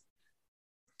Jenkins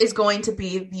is going to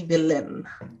be the villain.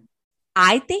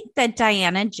 I think that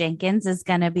Diana Jenkins is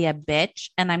going to be a bitch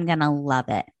and I'm going to love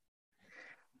it.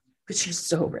 But she's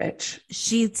so rich.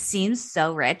 She seems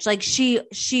so rich. Like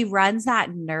she runs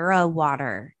that neuro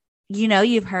water.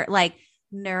 You've heard like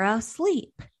neuro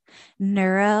sleep,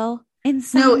 neuro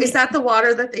insomnia. No, is that the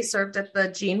water that they served at the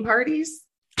Gene parties?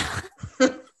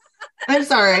 I'm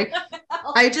sorry.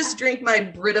 I just drink my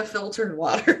Brita filtered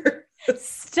water.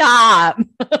 Stop.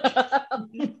 Oh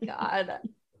my God.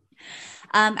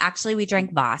 Actually we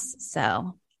drank Voss,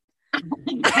 so. Oh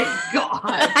my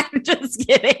God. I'm just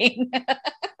kidding.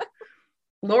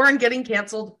 Lauren getting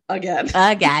canceled again. It's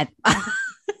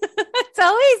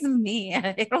always me.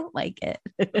 I don't like it.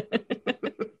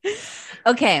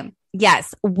 Okay.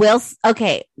 Yes.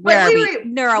 Okay. Where are we?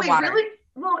 Neurowater. Really?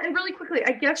 Well, and really quickly,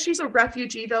 I guess she's a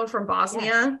refugee though from Bosnia.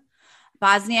 Yes.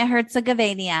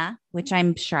 Bosnia-Herzegovina, which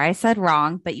I'm sure I said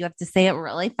wrong, but you have to say it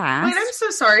really fast. Wait, I'm so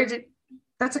sorry.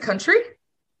 That's a country?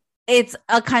 It's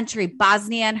a country,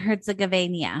 Bosnia and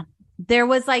Herzegovina. There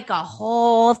was like a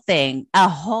whole thing,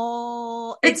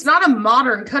 It's not a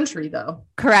modern country though.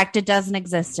 Correct. It doesn't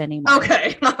exist anymore.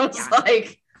 Okay. I was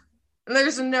like,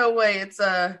 there's no way it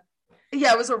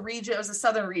was a region. It was a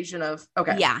southern region of,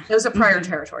 okay. Yeah. It was a prior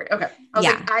territory. Okay. I was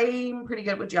like, I'm pretty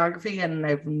good with geography and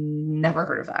I've never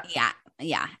heard of that. Yeah.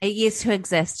 Yeah. It used to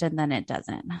exist and then it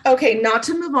doesn't. Okay. Not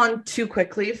to move on too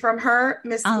quickly from her,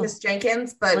 Miss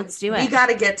Jenkins, but let's do it. We got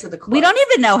to get to the quote. We don't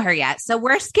even know her yet. So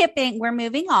we're skipping. We're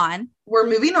moving on. We're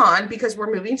moving on because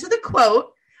we're moving to the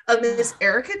quote of Miss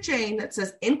Erica Jane that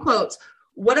says, in quotes,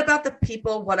 what about the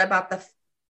people? What about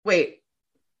wait.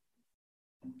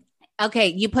 Okay.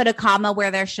 You put a comma where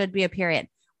there should be a period.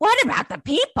 What about the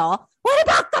people? What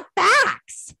about the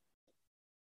facts?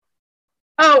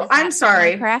 Oh, I'm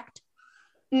sorry. Correct?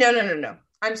 No.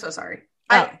 I'm so sorry.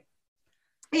 Oh.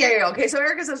 Yeah. Okay. So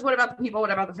Erica says, what about the people? What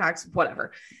about the facts?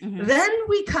 Whatever. Mm-hmm. Then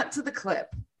we cut to the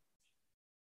clip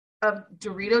of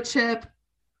Dorito Chip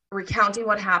recounting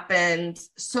what happened.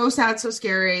 So sad, so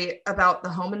scary about the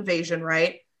home invasion,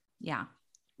 right? Yeah.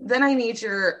 Then I need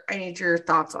your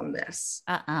thoughts on this.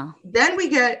 Then we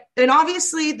get, and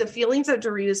obviously the feelings that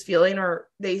Dorita's feeling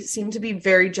they seem to be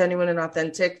very genuine and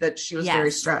authentic, that she was very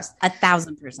stressed.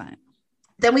 1,000%.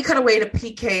 Then we cut away to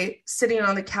PK sitting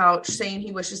on the couch saying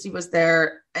he wishes he was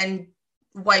there and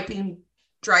wiping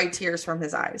dry tears from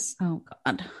his eyes. Oh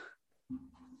God.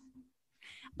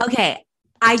 Okay.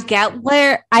 I get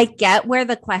where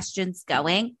the question's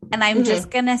going. And I'm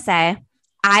just going to say,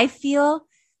 I feel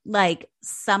like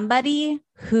somebody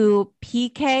who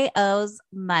PK owes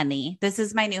money. This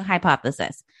is my new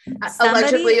hypothesis.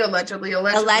 Allegedly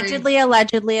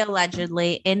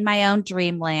in my own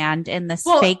dreamland, in this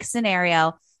fake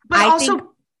scenario. But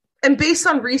and based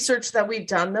on research that we've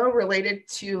done though, related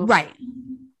to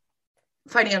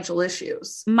financial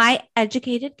issues. My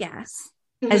educated guess,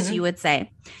 as you would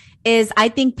say, is I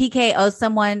think PK owes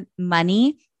someone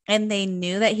money and they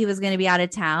knew that he was going to be out of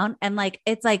town. And like,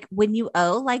 it's like when you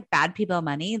owe like bad people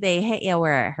money, they hit you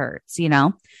where it hurts, you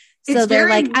know? So they're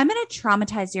like, I'm going to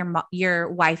traumatize your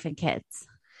wife and kids.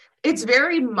 It's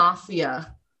very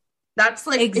mafia. That's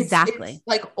like, exactly it's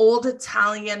like old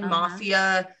Italian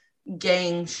mafia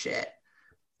gang shit.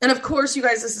 And of course, you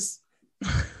guys,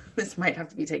 this might have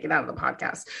to be taken out of the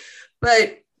podcast,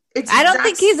 but I don't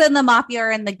think he's in the mafia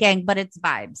or in the gang, but it's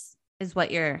vibes is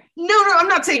what you're. No, I'm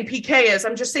not saying PK is.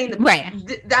 I'm just saying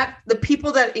that the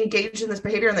people that engage in this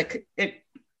behavior and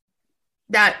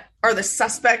that are the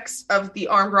suspects of the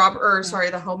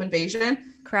the home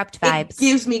invasion. Corrupt vibes. It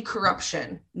gives me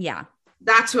corruption. Yeah.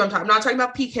 That's who I'm talking. I'm not talking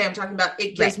about PK. I'm talking about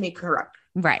it gives me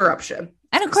corruption.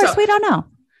 And of course, we don't know.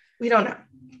 We don't know.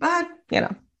 But, you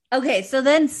know. Okay, so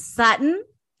then Sutton,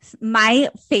 my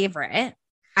favorite.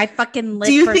 I fucking live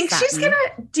do you for think Sutton.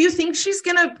 Do you think she's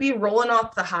gonna be rolling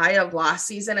off the high of last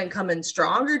season and come in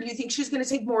strong, or do you think she's gonna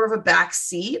take more of a back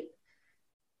seat?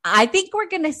 I think we're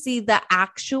gonna see the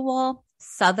actual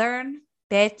Southern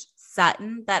bitch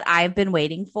Sutton that I've been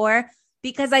waiting for,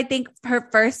 because I think her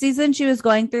first season she was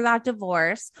going through that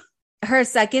divorce. Her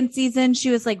second season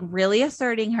she was like really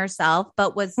asserting herself,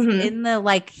 but was in the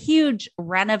like huge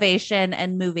renovation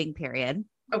and moving period.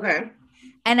 Okay.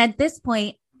 And at this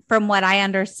point, from what I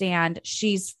understand,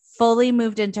 she's fully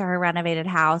moved into her renovated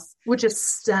house, which is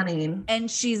stunning.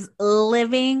 And she's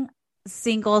living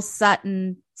single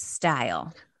Sutton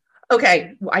style.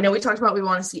 Okay. I know we talked about we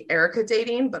want to see Erica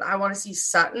dating, but I want to see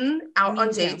Sutton out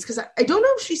on dates, because I don't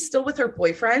know if she's still with her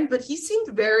boyfriend, but he seemed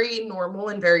very normal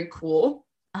and very cool.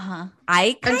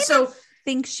 I kind of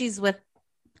think she's with.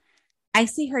 I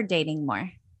see her dating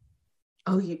more.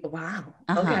 Oh, wow.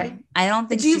 Okay. I don't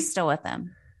think she's still with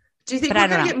him. Do you think we're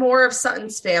going to get more of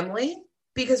Sutton's family?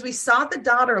 Because we saw the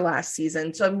daughter last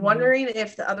season. So I'm wondering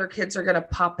if the other kids are going to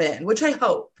pop in, which I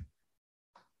hope.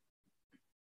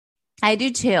 I do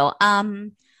too.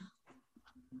 I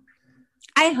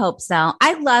hope so.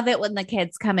 I love it when the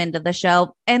kids come into the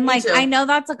show. And like, I know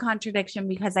that's a contradiction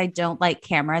because I don't like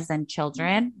cameras and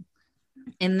children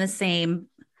in the same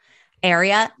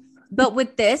area. But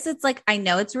with this, it's like, I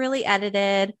know it's really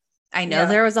edited. I know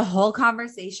there was a whole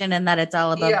conversation and that it's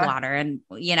all above water and,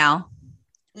 you know.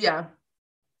 Yeah.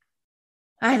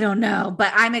 I don't know,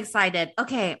 but I'm excited.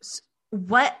 Okay.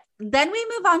 Then we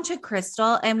move on to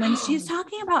Crystal. And when she's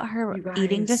talking about her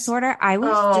eating disorder, I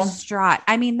was distraught.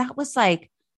 I mean, that was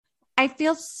like, I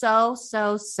feel so,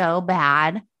 so, so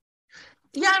bad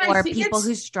for people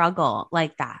who struggle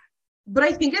like that. But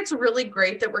I think it's really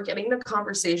great that we're getting the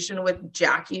conversation with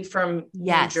Jackie from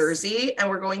New Jersey, and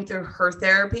we're going through her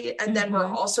therapy. And then we're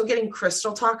also getting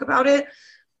Crystal talk about it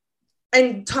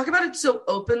and talk about it so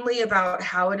openly about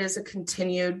how it is a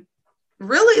continued,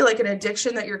 really like an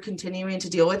addiction that you're continuing to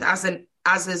deal with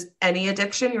as is any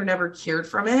addiction. You're never cured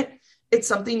from it. It's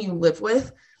something you live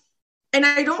with. And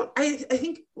I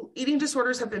think eating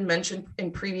disorders have been mentioned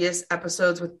in previous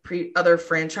episodes with other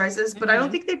franchises, but I don't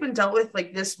think they've been dealt with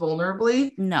like this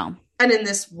vulnerably. No. And in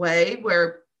this way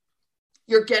where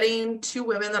you're getting two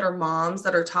women that are moms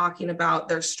that are talking about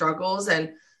their struggles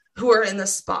and who are in the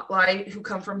spotlight, who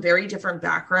come from very different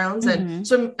backgrounds. And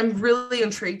so I'm really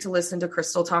intrigued to listen to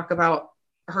Crystal talk about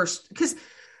her, because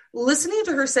listening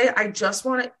to her say, I just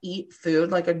want to eat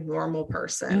food like a normal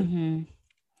person.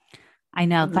 I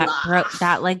know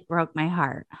that broke my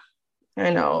heart. I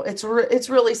know it's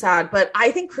really sad, but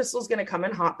I think Crystal's going to come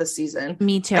in hot this season.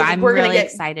 Me too. I'm really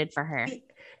excited for her.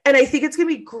 And I think it's going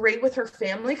to be great with her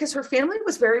family because her family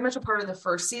was very much a part of the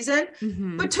first season,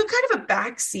 but took kind of a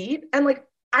back seat. And like,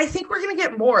 I think we're going to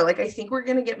get more. Like, I think we're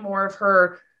going to get more of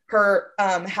her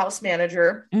house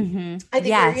manager. I think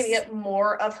we're going to get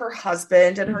more of her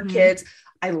husband and her kids.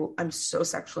 I'm so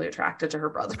sexually attracted to her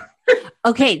brother.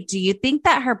 Okay. Do you think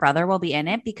that her brother will be in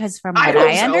it? Because from what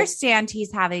I understand,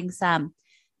 he's having some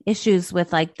issues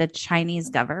with like the Chinese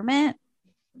government.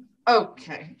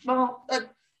 Okay. Well,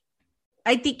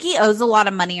 I think he owes a lot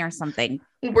of money or something.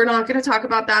 We're not going to talk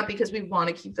about that because we want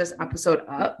to keep this episode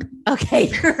up.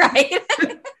 Okay. Right.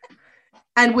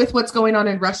 And with what's going on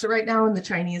in Russia right now and the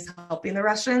Chinese helping the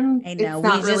Russians, I know we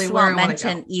just won't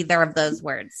mention either of those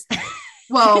words.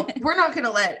 Well, we're not going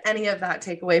to let any of that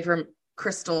take away from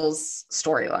Crystal's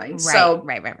storyline. Right, so,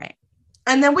 right.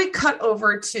 And then we cut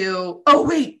over to,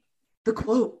 the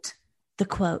quote. The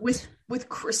quote. With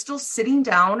Crystal sitting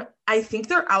down. I think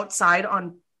they're outside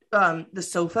on the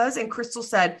sofas. And Crystal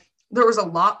said there was a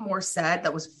lot more said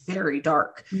that was very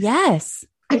dark. Yes.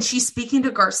 And she's speaking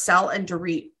to Garcelle and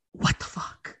Dorit. What the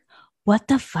fuck? What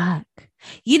the fuck?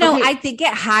 You know, I think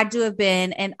it had to have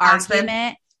been an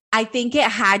argument. I think it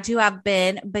had to have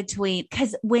been between,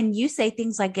 because when you say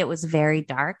things like it was very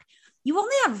dark, you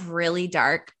only have really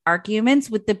dark arguments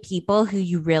with the people who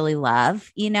you really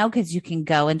love, you know, because you can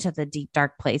go into the deep,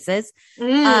 dark places.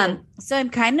 So I'm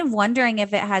kind of wondering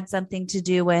if it had something to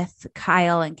do with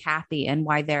Kyle and Kathy and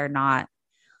why they're not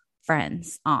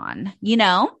friends on, you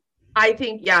know? I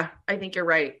think you're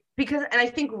right. And I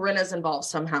think Rinna's involved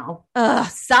somehow.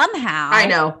 Somehow. I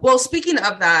know. Well, speaking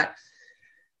of that,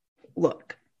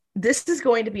 look, this is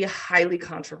going to be a highly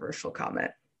controversial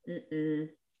comment.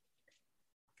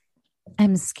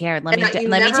 I'm scared. Let me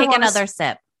take another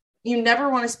sip. You never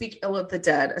want to speak ill of the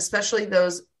dead, especially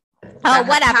those. Oh,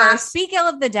 whatever. Speak ill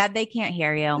of the dead. They can't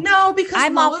hear you. No, because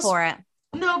I'm all for it.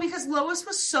 No, because Lois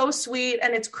was so sweet,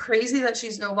 and it's crazy that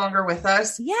she's no longer with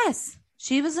us. Yes.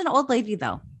 She was an old lady,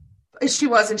 though. She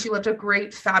was, and she lived a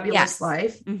great, fabulous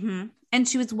life. And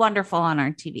she was wonderful on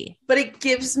our TV. But it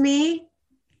gives me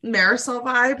Marisol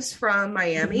vibes from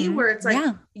Miami, where it's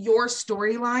like your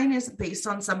storyline is based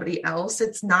on somebody else.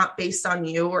 It's not based on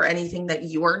you or anything that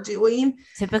you are doing.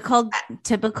 Typical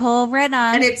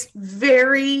Rinna. And it's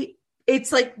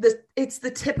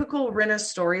the typical Rinna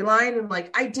storyline. And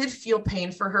like, I did feel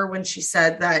pain for her when she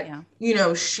said that, you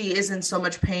know, she is in so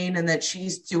much pain and that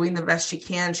she's doing the best she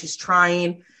can. She's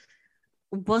trying.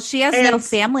 Well, she has no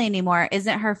family anymore.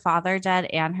 Isn't her father dead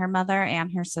and her mother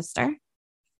and her sister?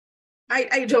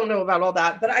 I don't know about all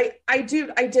that, but I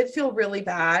did feel really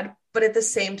bad. But at the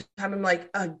same time, I'm like,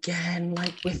 again,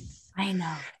 like I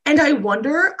know. And I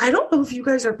wonder, I don't know if you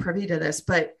guys are privy to this,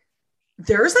 but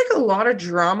there's like a lot of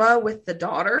drama with the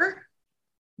daughter.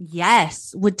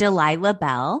 Yes. With Delilah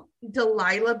Belle.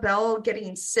 Delilah Belle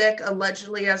getting sick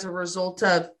allegedly as a result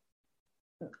of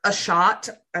a shot.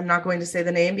 I'm not going to say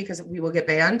the name because we will get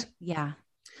banned. Yeah.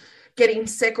 Getting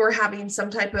sick or having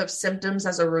some type of symptoms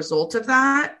as a result of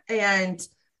that. And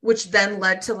which then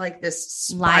led to like this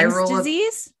spiral Lyme's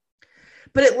disease.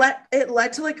 But it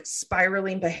led to like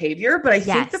spiraling behavior. But I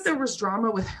think that there was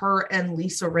drama with her and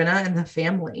Lisa Rinna and the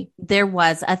family. There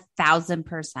was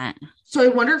 1,000%. So I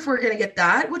wonder if we're going to get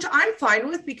that, which I'm fine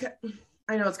with because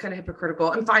I know it's kind of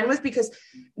hypocritical. I'm fine with because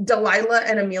Delilah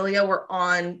and Amelia were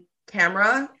on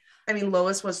camera. I mean,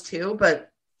 Lois was too, but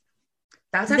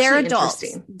that's actually they're adults.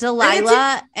 Interesting.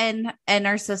 Delilah and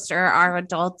her sister are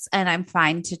adults, and I'm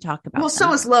fine to talk about. Well, them.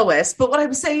 So is Lois. But what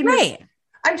I'm saying is,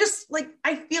 I'm just like,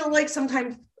 I feel like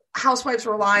sometimes housewives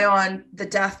rely on the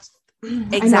death.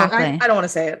 Exactly. I don't want to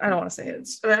say it.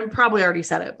 I probably already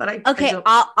said it, but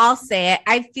I'll say it.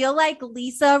 I feel like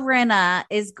Lisa Rinna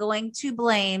is going to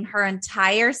blame her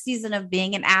entire season of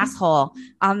being an asshole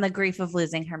on the grief of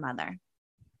losing her mother.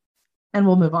 And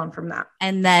we'll move on from that.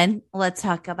 And then let's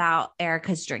talk about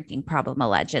Erica's drinking problem,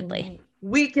 allegedly.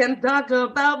 We can talk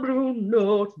about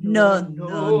Bruno.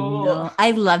 No.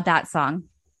 I love that song.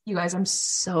 You guys, I'm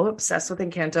so obsessed with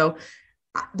Encanto.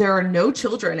 There are no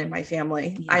children in my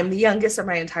family. Yeah. I'm the youngest of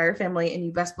my entire family. And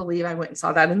you best believe I went and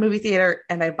saw that in the movie theater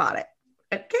and I bought it.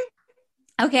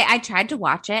 Okay. I tried to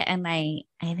watch it and I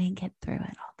didn't get through it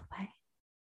all the way.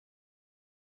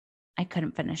 I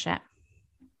couldn't finish it.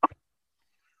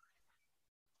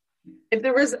 If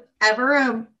there was ever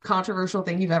a controversial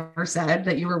thing you've ever said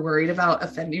that you were worried about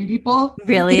offending people.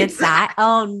 Really? It's that?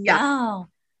 Oh, no. Yeah.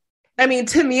 I mean,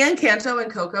 to me, Encanto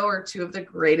and Coco are two of the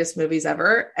greatest movies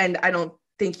ever. And I don't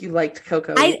think you liked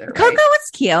Coco either. Coco was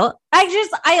cute.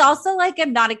 I also like,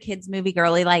 I'm not a kids movie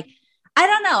girly. Like, I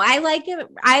don't know. I like it.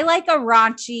 I like a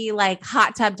raunchy, like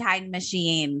hot tub time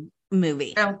machine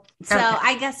movie. Oh, so okay.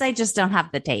 I guess I just don't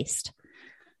have the taste.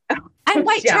 I'm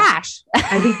white Yeah. trash.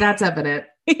 I think that's evident.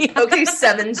 Yeah. Okay,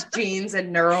 Sevens, jeans,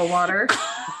 and neuro water.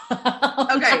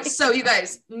 Okay, so you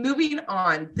guys, moving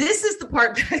on. This is the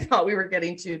part that I thought we were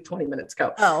getting to 20 minutes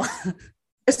ago. Oh,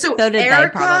 So so did I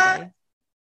probably.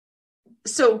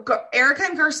 Erica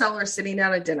and Garcelle are sitting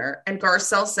down at dinner, and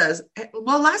Garcelle says,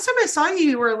 well, last time I saw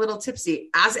you, you were a little tipsy.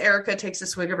 As Erica takes a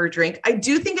swig of her drink, I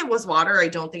do think it was water. I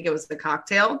don't think it was the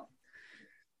cocktail.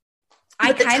 I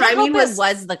But the kind of timing hope it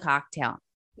was the cocktail.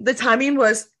 The timing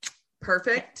was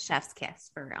perfect. Chef's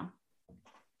kiss for real.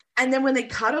 And then when they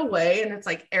cut away and it's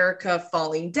like Erica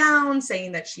falling down,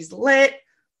 saying that she's lit.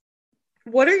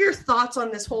 What are your thoughts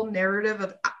on this whole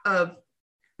narrative of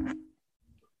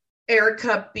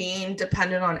Erica being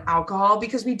dependent on alcohol?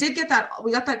 Because we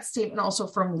got that statement also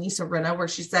from Lisa Rinna, where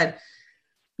she said,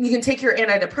 you can take your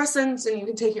antidepressants and you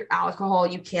can take your alcohol.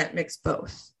 You can't mix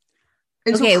both.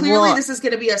 And so clearly this is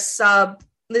going to be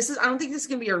I don't think this is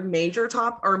going to be our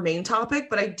main topic,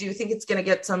 but I do think it's going to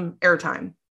get some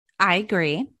airtime. I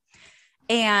agree.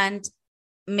 And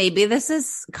maybe this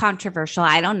is controversial.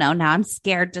 I don't know. Now I'm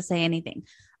scared to say anything,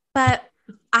 but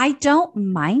I don't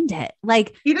mind it.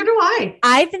 Like, neither do I.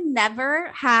 I've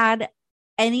never had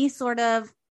any sort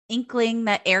of inkling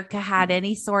that Erica had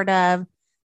any sort of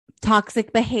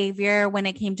toxic behavior when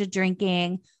it came to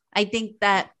drinking. I think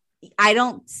that I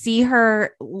don't see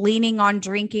her leaning on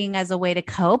drinking as a way to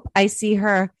cope. I see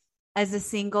her as a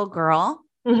single girl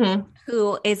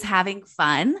who is having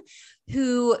fun,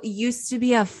 who used to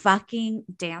be a fucking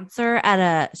dancer at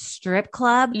a strip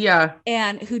club. Yeah.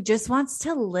 And who just wants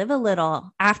to live a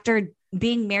little after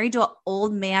being married to an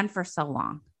old man for so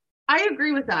long. I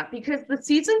agree with that, because the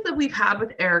seasons that we've had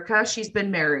with Erica, she's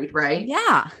been married, right?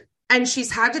 Yeah. And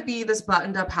she's had to be this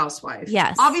buttoned up housewife.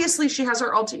 Yes. Obviously, she has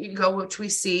her alter ego, which we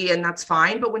see, and that's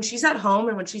fine. But when she's at home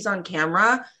and when she's on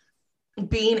camera,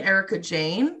 being Erica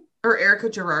Jane or Erica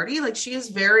Girardi, like, she is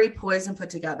very poised and put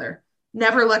together.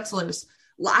 Never lets loose.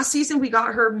 Last season, we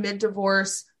got her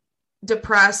mid-divorce,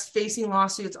 depressed, facing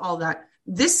lawsuits, all that.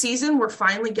 This season, we're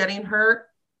finally getting her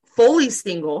fully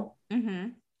single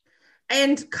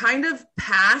and kind of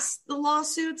past the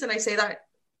lawsuits. And I say that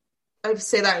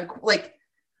like,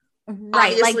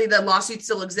 right, obviously the lawsuits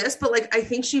still exist, but like, I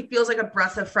think she feels like a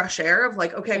breath of fresh air of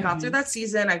like, okay, I got through that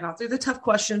season. I got through the tough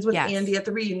questions with Andy at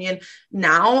the reunion.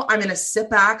 Now I'm going to sit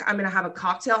back. I'm going to have a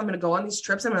cocktail. I'm going to go on these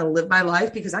trips. I'm going to live my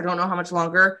life, because I don't know how much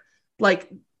longer, like,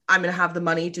 I'm going to have the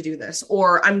money to do this,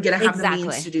 or I'm going to have the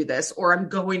means to do this, or I'm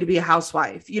going to be a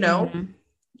housewife, you know,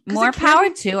 more power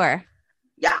to her.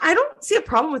 Yeah. I don't see a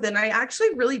problem with it. And I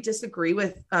actually really disagree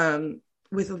with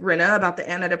Rinna about the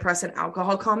antidepressant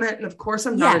alcohol comment. And of course,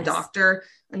 I'm not a doctor,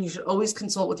 and you should always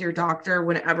consult with your doctor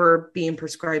whenever being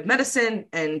prescribed medicine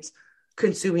and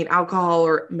consuming alcohol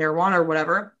or marijuana or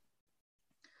whatever.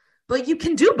 But you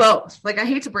can do both. Like, I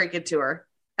hate to break it to her.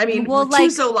 I mean, well, two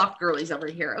Zoloft girlies over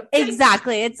here. Okay?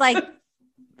 Exactly. It's like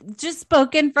just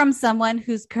spoken from someone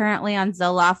who's currently on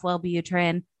Zoloft,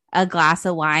 Wellbutrin, a glass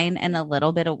of wine, and a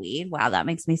little bit of weed. Wow, that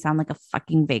makes me sound like a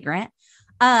fucking vagrant.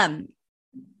 I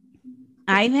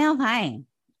feel fine.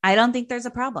 I don't think there's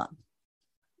a problem.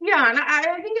 Yeah, and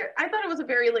I thought it was a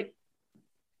very like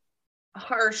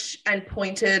harsh and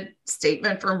pointed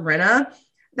statement from Rinna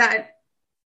that,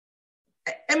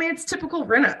 I mean, it's typical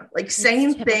Rinna, like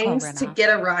saying things Rinna to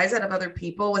get a rise out of other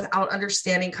people without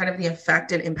understanding kind of the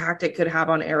effect and impact it could have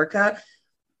on Erica.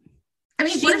 I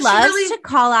mean, she loves to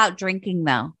call out drinking,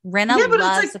 though. Rinna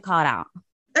loves to call it out.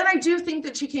 And I do think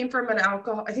that she came from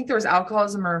I think there was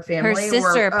alcoholism in her family. Her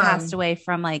sister passed away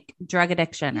from like drug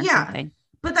addiction or something.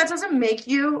 But that doesn't make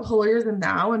you holier than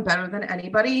thou and better than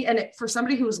anybody. And for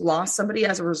somebody who's lost somebody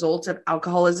as a result of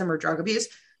alcoholism or drug abuse,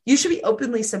 you should be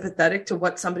openly sympathetic to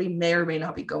what somebody may or may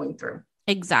not be going through.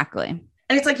 Exactly. And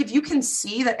it's like, if you can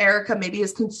see that Erica maybe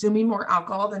is consuming more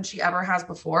alcohol than she ever has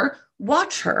before,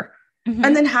 watch her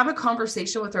and then have a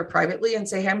conversation with her privately and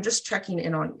say, hey, I'm just checking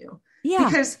in on you. Yeah.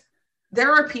 Because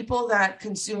there are people that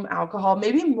consume alcohol,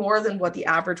 maybe more than what the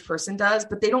average person does,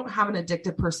 but they don't have an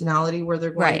addictive personality where they're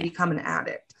going to become an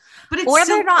addict. But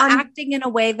they're not acting in a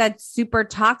way that's super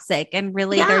toxic, and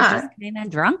really they're just kind of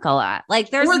drunk a lot.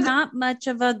 Like, there's not much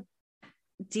of a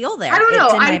deal there. I don't know.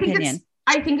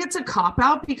 I think it's a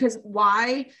cop-out, because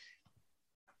why?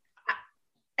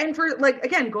 And for, like,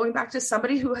 again, going back to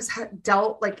somebody who has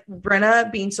dealt, like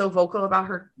Brenna being so vocal about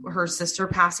her sister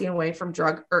passing away from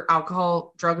drug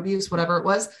abuse, whatever it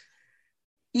was,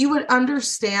 you would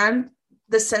understand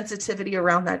the sensitivity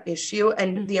around that issue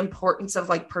and the importance of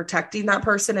like protecting that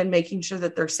person and making sure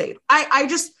that they're safe. I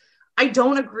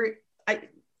don't agree.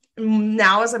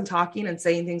 now as I'm talking and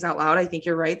saying things out loud, I think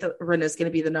you're right that Rinna's going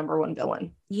to be the number one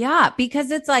villain. Yeah,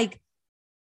 because it's like,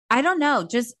 I don't know,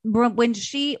 just when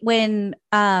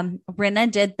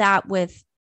Rinna did that with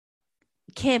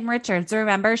Kim Richards,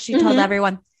 remember she told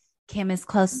everyone Kim is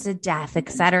close to death, et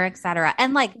cetera, et cetera.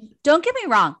 And like, don't get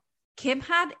me wrong, Kim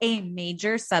had a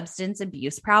major substance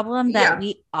abuse problem that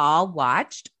we all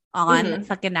watched on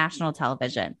fucking national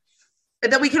television.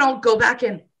 And that we can all go back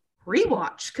and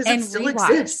rewatch because it still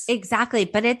exists. Exactly.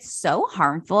 But it's so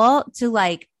harmful to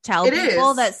like tell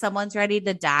people that someone's ready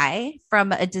to die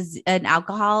from an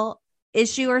alcohol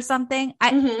issue or something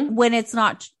when it's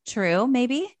not true,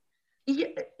 maybe.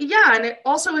 Yeah. And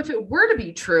also, if it were to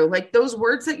be true, like those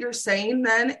words that you're saying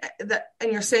then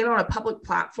and you're saying on a public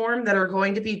platform that are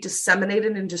going to be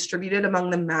disseminated and distributed among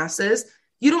the masses,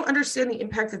 you don't understand the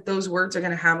impact that those words are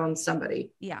going to have on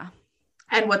somebody. Yeah.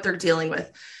 And what they're dealing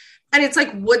with. And it's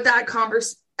like, would that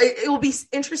it will be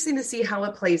interesting to see how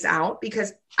it plays out,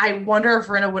 because I wonder if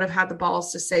Rinna would have had the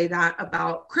balls to say that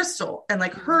about Crystal and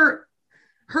like her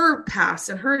past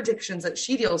and her addictions that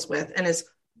she deals with and is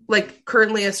like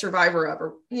currently a survivor of,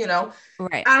 or, you know,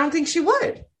 right. I don't think she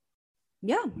would.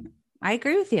 Yeah, I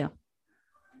agree with you.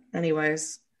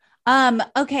 Anyways.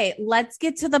 Okay, let's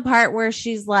get to the part where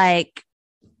she's like,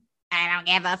 I don't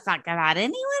give a fuck about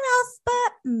anyone else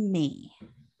but me.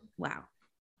 Wow.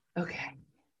 Okay.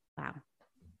 Wow.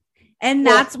 And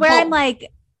that's where I'm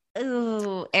like,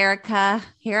 ooh, Erica,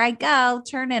 here I go,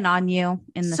 turning on you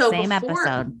in the same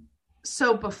episode.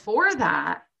 So before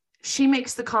that, she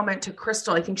makes the comment to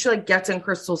Crystal. I think she like gets in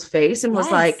Crystal's face and was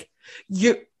like,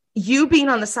 you being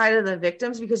on the side of the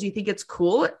victims because you think it's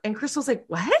cool. And Crystal's like,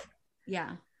 what?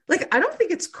 Yeah. Like, I don't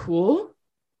think it's cool.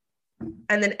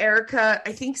 And then Erica,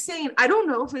 I think saying, I don't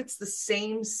know if it's the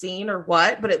same scene or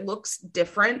what, but it looks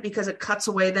different because it cuts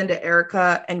away then to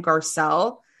Erica and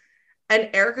Garcelle. And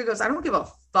Erica goes, I don't give a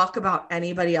fuck about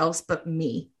anybody else but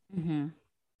me. Mm-hmm.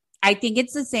 I think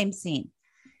it's the same scene.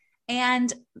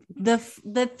 And the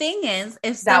thing is,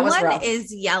 if someone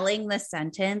is yelling the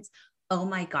sentence, oh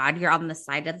my God, you're on the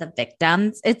side of the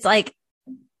victims, it's like,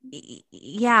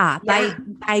 yeah.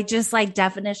 by just like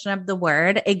definition of the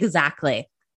word, exactly.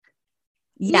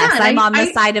 Yes, I'm on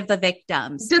the side of the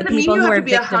victims. Does it mean you have to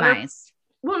be victimized?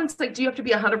 Well, it's like, do you have to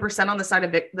be 100% on the side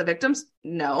of the victims?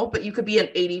 No, but you could be an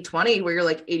 80-20 where you're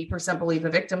like 80% believe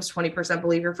the victims, 20%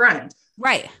 believe your friend.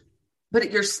 Right. But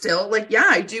you're still like, yeah,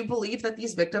 I do believe that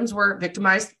these victims were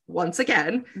victimized once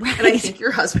again. Right. And I think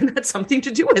your husband had something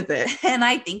to do with it. And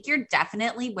I think you're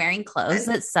definitely wearing clothes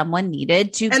that someone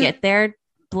needed to get their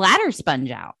bladder sponge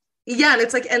out. Yeah. And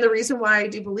it's like, and the reason why I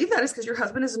do believe that is because your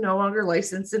husband is no longer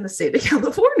licensed in the state of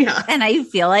California. And I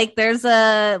feel like there's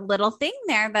a little thing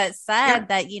there that said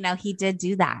that, you know, he did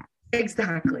do that.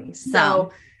 Exactly.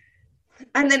 So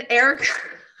and then Eric...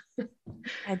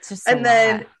 It's just and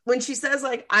then lot. When she says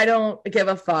like, I don't give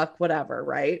a fuck, whatever,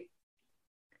 right?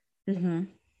 Mm-hmm.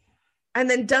 And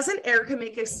then doesn't Erica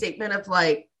make a statement of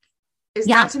like, is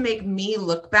that to make me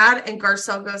look bad? And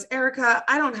Garcelle goes, Erica,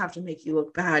 I don't have to make you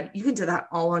look bad. You can do that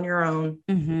all on your own.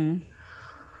 Mm-hmm.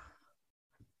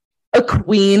 A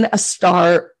queen, a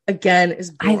star, again,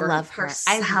 is born. I love her.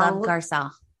 I love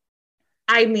Garcelle.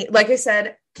 I mean, like I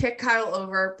said, kick Kyle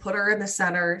over, put her in the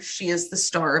center. She is the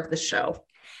star of the show.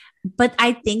 But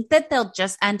I think that they'll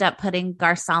just end up putting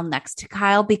Garcelle next to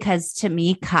Kyle because to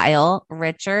me, Kyle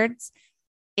Richards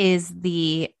is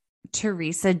the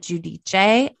Teresa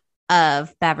Giudice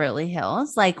of Beverly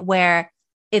Hills, like where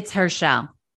it's her show.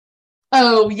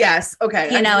 Oh, yes.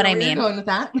 Okay. You know what I mean? Going with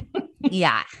that.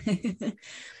 Yeah.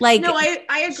 Like, no,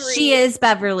 I agree. She is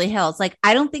Beverly Hills. Like,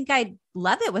 I don't think I'd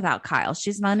love it without Kyle.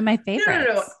 She's one of my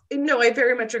favorites. No, I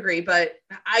very much agree. But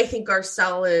I think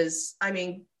Garcelle is,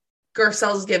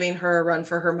 Garcelle's giving her a run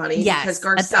for her money. Yes, because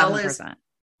Garcelle is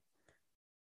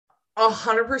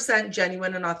 100%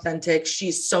 genuine and authentic.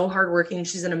 She's so hardworking.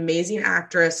 She's an amazing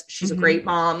actress. She's a great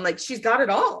mom. Like, she's got it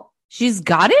all. She's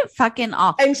got it fucking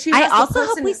all. And I also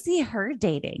hope we see her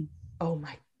dating. Oh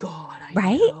my God.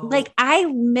 I know. Like, I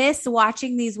miss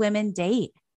watching these women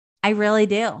date. I really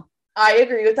do. I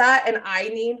agree with that. And I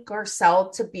need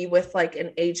Garcelle to be with like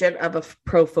an agent of a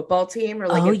pro football team or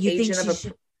like an agent of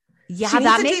a... Yeah,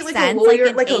 that makes sense.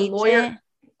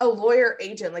 A lawyer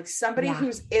agent, like somebody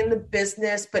who's in the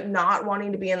business, but not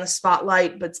wanting to be in the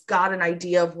spotlight, but's got an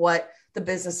idea of what the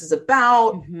business is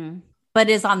about, but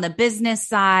is on the business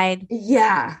side.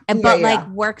 Yeah. But like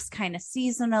works kind of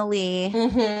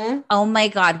seasonally. Oh my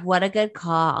God. What a good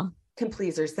call. Can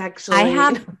pleasers. Actually, I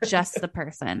have just the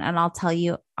person and I'll tell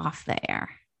you off the air.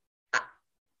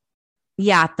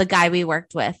 Yeah. The guy we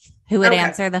worked with who would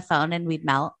answer the phone and we'd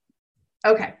melt.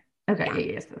 Okay. Okay. Yeah.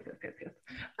 Yes.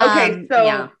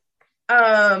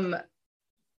 Okay.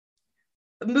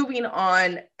 Moving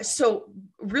on. So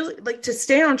really, like, to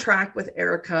stay on track with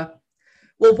Erica.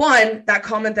 Well, one, that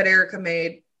comment that Erica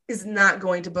made is not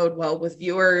going to bode well with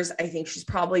viewers. I think she's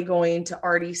probably going to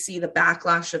already see the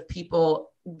backlash of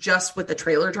people just with the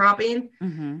trailer dropping.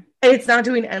 Mm-hmm. And it's not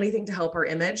doing anything to help her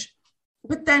image.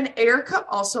 But then Erica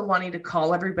also wanting to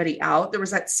call everybody out. There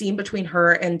was that scene between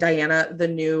her and Diana, the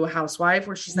new housewife,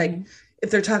 where she's like,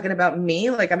 if they're talking about me,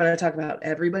 like, I'm going to talk about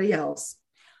everybody else.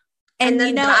 And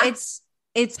you know,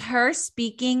 it's her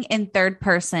speaking in third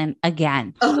person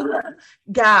again.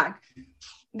 Gag.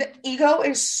 The ego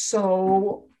is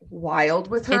so wild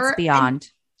with her. It's beyond.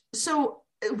 And so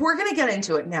we're going to get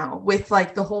into it now with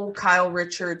like the whole Kyle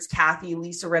Richards, Kathy,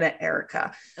 Lisa Rinna,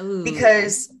 Erica. Ooh.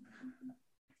 Because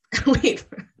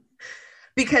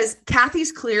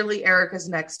Kathy's clearly Erica's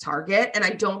next target. And I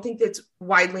don't think it's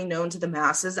widely known to the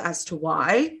masses as to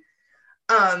why.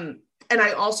 And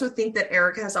I also think that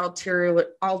Erica has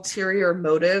ulterior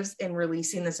motives in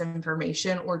releasing this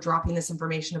information or dropping this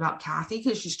information about Kathy,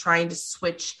 because she's trying to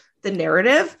switch the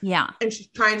narrative. Yeah. And she's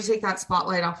trying to take that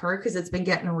spotlight off her because it's been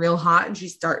getting real hot and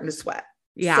she's starting to sweat.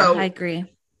 Yeah, so, I agree.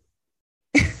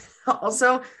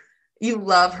 Also, you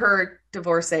love her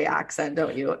divorcee accent,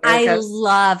 don't you, Erica? I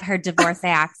love her divorcee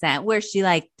accent where she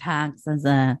like talks as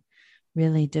a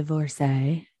really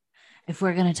divorcee. If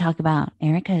we're going to talk about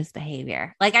Erica's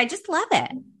behavior, like, I just love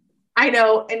it. I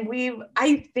know. And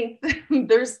I think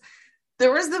there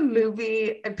was the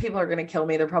movie, and people are going to kill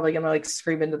me. They're probably going to like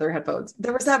scream into their headphones.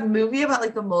 There was that movie about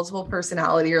like the multiple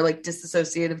personality or like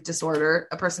dissociative disorder,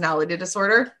 a personality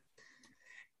disorder.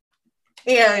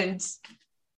 And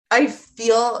I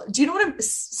feel, do you know what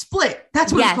Split?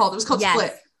 That's what it's called. It was called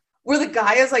Split. Where the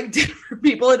guy is like different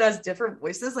people and has different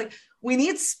voices. Like, we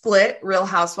need Split, Real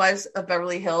Housewives of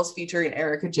Beverly Hills featuring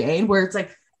Erica Jane, where it's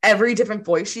like every different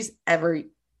voice she's ever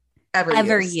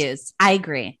used. I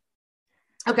agree.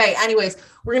 Okay. Anyways,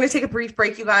 we're going to take a brief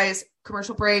break, you guys.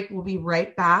 Commercial break. We'll be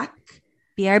right back.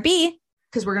 BRB.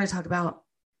 Because we're going to talk about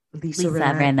Lisa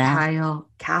Rinna, Rinna, Kyle,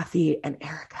 Kathy, and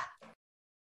Erica.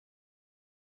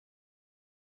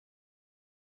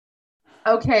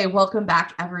 Okay, welcome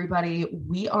back, everybody.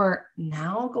 We are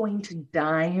now going to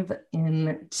dive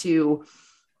into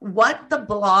what the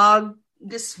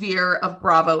blogosphere of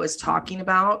Bravo is talking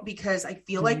about, because I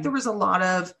feel like there was a lot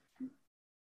of,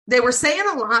 they were saying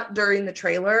a lot during the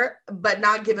trailer, but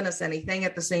not giving us anything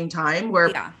at the same time,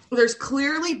 where there's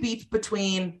clearly beef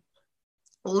between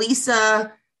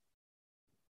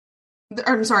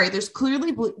there's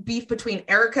clearly beef between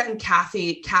Erica and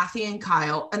Kathy and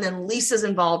Kyle, and then Lisa's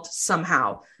involved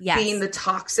somehow, being the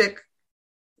toxic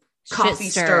coffee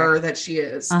stirrer that she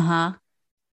is.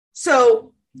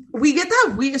 So we get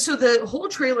that so the whole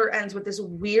trailer ends with this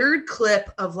weird clip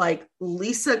of like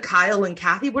Lisa, Kyle, and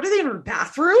Kathy. What are they in her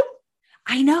bathroom?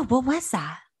 I know. What was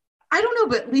that? I don't know,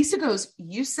 but Lisa goes,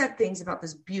 "You said things about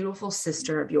this beautiful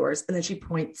sister of yours," and then she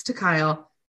points to Kyle.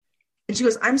 And she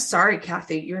goes, "I'm sorry,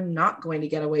 Kathy, you're not going to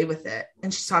get away with it."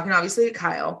 And she's talking obviously to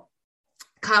Kyle.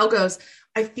 Kyle goes,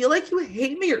 "I feel like you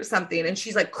hate me or something." And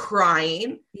she's like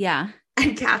crying. Yeah.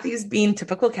 And Kathy's being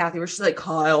typical Kathy, where she's like,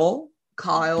 Kyle.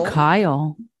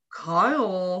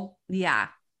 Yeah.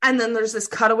 And then there's this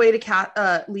cutaway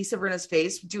to Lisa Rinna's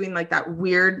face doing like that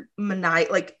weird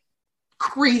like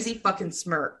crazy fucking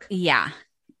smirk. Yeah.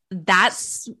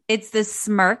 It's this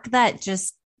smirk that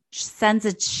just sends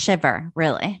a shiver,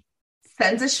 really.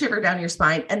 Sends a shiver down your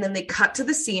spine. And then they cut to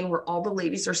the scene where all the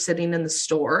ladies are sitting in the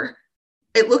store.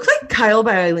 It looked like Kyle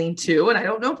by Eileen too. And I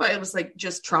don't know if I was like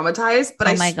just traumatized, but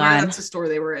I swear that's the store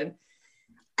they were in.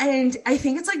 And I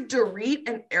think it's like Dorit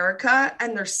and Erica,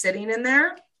 and they're sitting in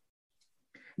there.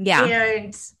 Yeah.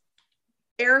 And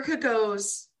Erica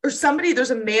goes, or somebody,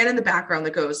 there's a man in the background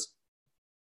that goes,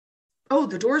 "Oh,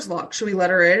 the door's locked. Should we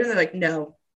let her in?" And they're like,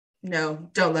 no,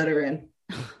 don't let her in.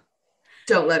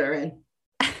 Don't let her in.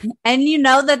 And you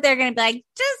know that they're going to be like,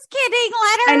 "Just kidding,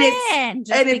 let her in."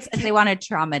 Just because they want to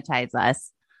traumatize us.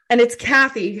 And it's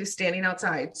Kathy who's standing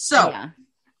outside. So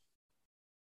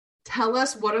tell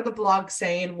us, what are the blogs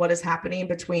saying? What is happening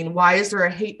why is there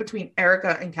a hate between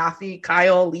Erica and Kathy,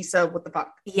 Kyle, Lisa? What the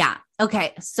fuck? Yeah.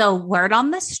 Okay. So word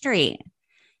on the street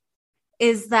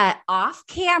is that off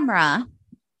camera,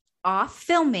 off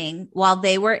filming while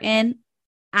they were in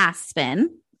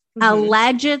Aspen,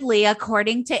 allegedly,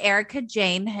 according to Erica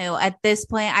Jane, who at this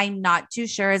point I'm not too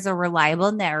sure is a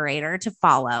reliable narrator to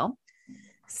follow,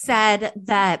 said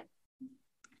that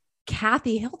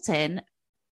Kathy Hilton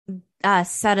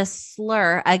said a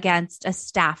slur against a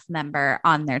staff member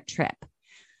on their trip.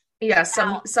 Yeah,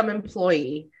 some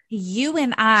employee. You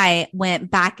and I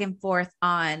went back and forth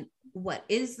on what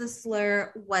is the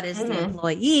slur, what is the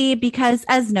employee, because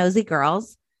as nosy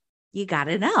girls, you got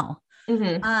to know.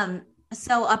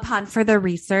 So upon further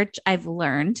research, I've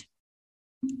learned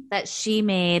that she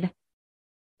made,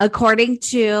 according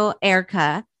to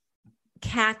Erica,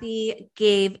 Kathy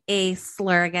gave a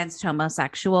slur against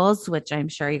homosexuals, which I'm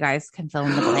sure you guys can fill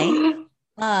in the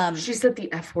blank. She said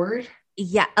the F word.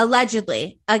 Yeah,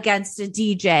 allegedly against a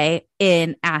DJ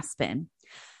in Aspen.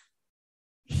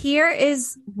 Here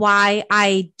is why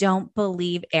I don't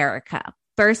believe Erica.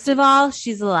 First of all,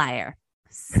 she's a liar.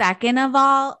 Second of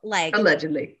all, like,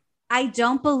 allegedly, I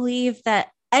don't believe that.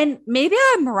 And maybe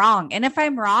I'm wrong. And if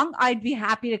I'm wrong, I'd be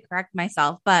happy to correct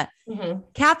myself. But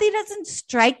Kathy doesn't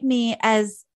strike me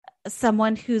as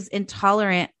someone who's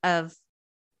intolerant of,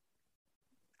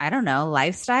 I don't know,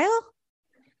 lifestyle.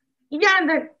 Yeah.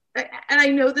 And I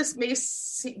know this may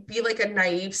be like a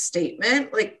naive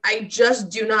statement. Like, I just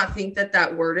do not think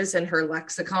that word is in her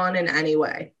lexicon in any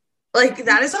way. Like,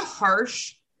 that is a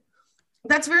harsh,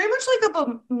 that's very much like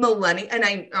a millennial. And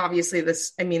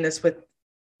I mean this with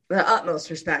the utmost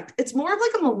respect. It's more of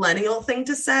like a millennial thing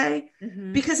to say,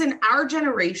 because in our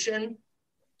generation,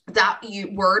 that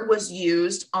word was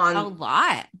used on a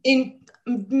lot in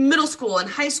middle school and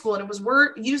high school. And it was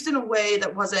used in a way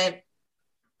that wasn't,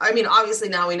 I mean, obviously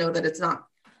now we know that it's not.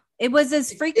 It was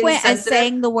as frequent as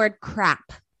saying the word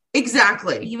crap.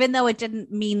 Exactly. Even though it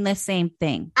didn't mean the same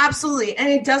thing. Absolutely. And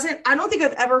it doesn't, I don't think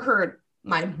I've ever heard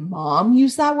my mom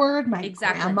use that word, my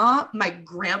grandma, my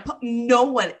grandpa, no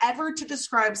one ever to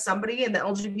describe somebody in the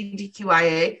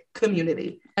LGBTQIA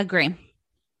community. Agree.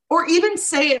 Or even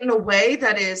say it in a way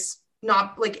that is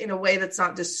not like in a way that's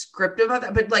not descriptive of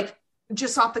it, but like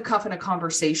just off the cuff in a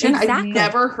conversation. Exactly. I've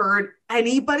never heard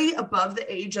anybody above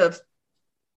the age of,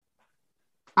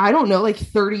 I don't know, like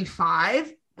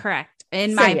 35. Correct.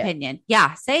 In my opinion.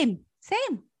 Yeah. Same.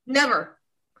 Never.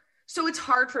 So it's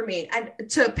hard for me. And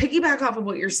to piggyback off of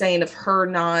what you're saying of her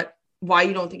not, why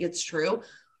you don't think it's true.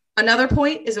 Another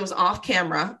point is it was off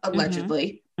camera,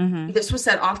 allegedly. This was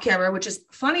said off camera, which is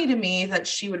funny to me that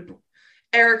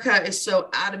Erica is so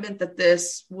adamant that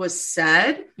this was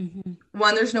said.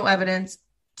 One, there's no evidence.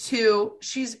 Two,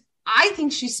 I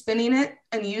think she's spinning it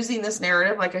and using this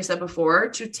narrative, like I said before,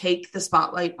 to take the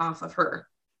spotlight off of her.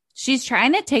 She's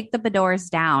trying to take the Bedores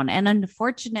down. And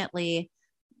unfortunately,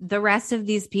 the rest of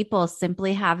these people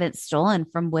simply haven't stolen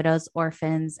from widows,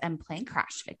 orphans, and plane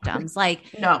crash victims.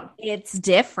 Like, no, it's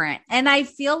different. And I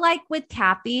feel like with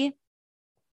Kathy,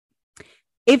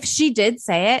 if she did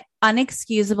say it,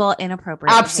 unexcusable,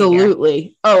 inappropriate. Absolutely.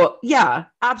 Behavior. Oh, yeah,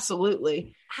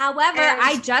 absolutely. However,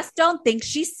 I just don't think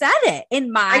she said it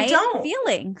in my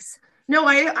feelings. No,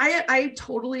 I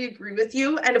totally agree with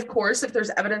you. And of course, if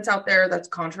there's evidence out there that's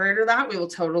contrary to that, we will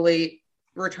totally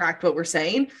retract what we're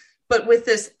saying. But with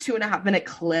this 2.5 minute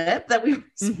clip that we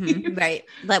received, right,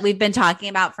 that we've been talking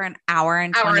about for an hour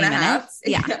and 20 minutes.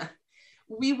 Yeah.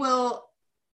 We will.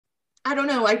 I don't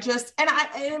know. And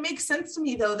it makes sense to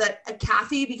me though, that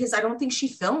Kathy, because I don't think she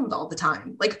filmed all the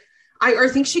time. Like I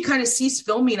think she kind of ceased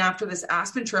filming after this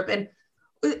Aspen trip. And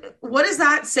what does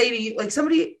that say to you? Like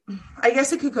somebody, I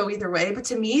guess it could go either way, but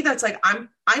to me, that's like,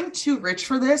 I'm too rich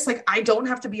for this. Like I don't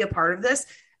have to be a part of this.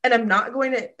 And I'm not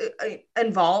going to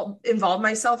involve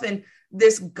myself in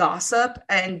this gossip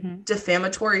and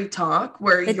defamatory talk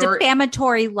where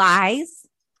defamatory lies.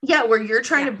 Yeah. Where you're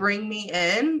trying to bring me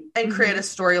in and create a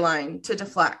storyline to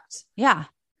deflect. Yeah.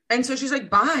 And so she's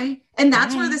like, bye. And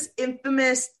that's where this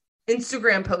infamous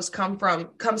Instagram post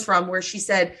comes from where she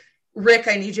said, Rick,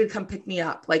 I need you to come pick me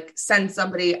up. Like send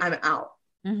somebody, I'm out.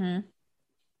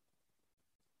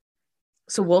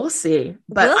 So we'll see,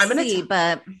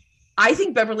 but I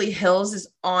think Beverly Hills is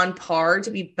on par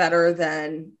to be better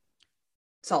than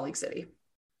Salt Lake City.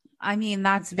 I mean,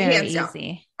 that's very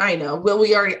easy. I know. Well,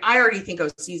 I already think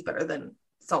OC is better than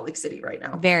Salt Lake City right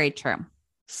now. Very true.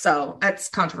 So that's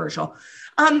controversial.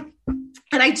 And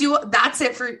that's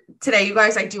it for today, you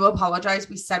guys. I do apologize.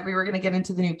 We said we were going to get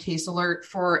into the new case alert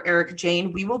for Erica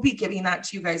Jane. We will be giving that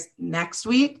to you guys next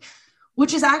week,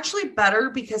 which is actually better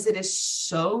because it is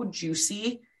so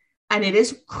juicy. And it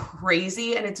is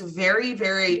crazy. And it's very,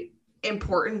 very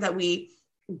important that we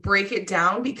break it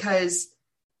down because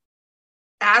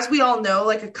as we all know,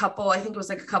 I think it was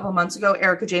like a couple months ago,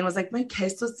 Erica Jane was like, my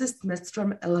case was dismissed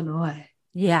from Illinois.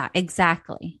 Yeah,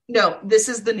 exactly. No, this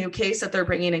is the new case that they're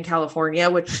bringing in California,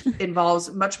 which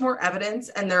involves much more evidence.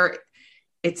 And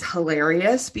it's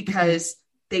hilarious because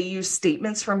they use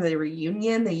statements from the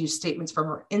reunion. They use statements from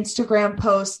her Instagram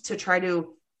posts to try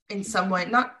to in some way,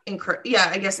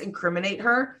 incriminate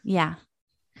her. Yeah.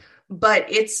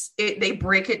 but they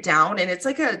break it down, and it's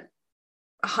like a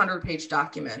 100-page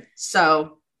document.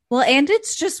 So, well, and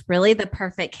it's just really the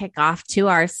perfect kickoff to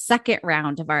our second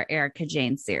round of our Erica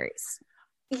Jane series.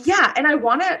 Yeah. And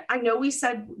I know we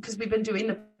said, because we've been doing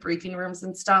the briefing rooms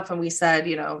and stuff, and we said,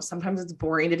 sometimes it's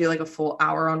boring to do like a full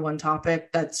hour on one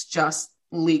topic that's just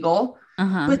legal.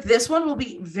 But this one will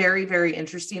be very, very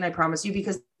interesting, I promise you,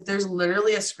 because there's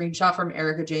literally a screenshot from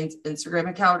Erica Jane's Instagram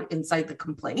account inside the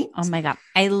complaint. Oh my God.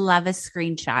 I love a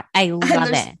screenshot. I love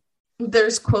it.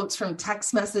 There's quotes from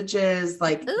text messages.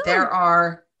 Like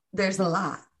there's a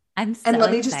lot. I'm so And let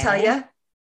me excited. just tell you,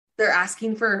 they're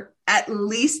asking for at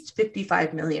least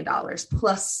 $55 million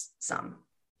plus some.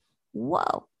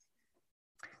 Whoa.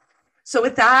 So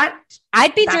with that,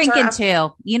 I'd be drinking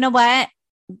too. You know what?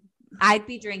 I'd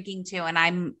be drinking too.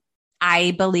 And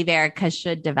I believe Erica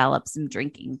should develop some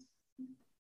drinking.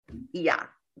 Yeah.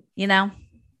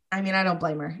 I mean, I don't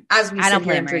blame her as we sit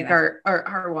here and drink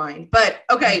our wine. But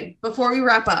okay, before we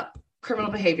wrap up, criminal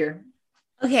behavior.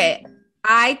 Okay.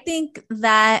 I think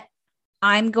that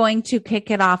I'm going to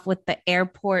kick it off with the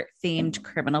airport themed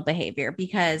criminal behavior,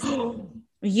 because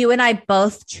you and I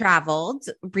both traveled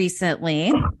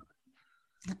recently.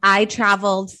 I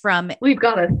traveled from We've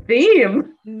got a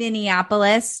theme.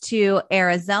 Minneapolis to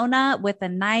Arizona with a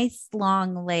nice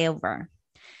long layover.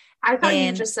 I thought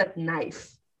you just said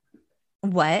knife.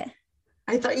 What?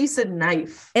 I thought you said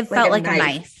knife. It felt like a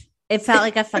knife. It felt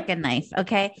like a fucking knife.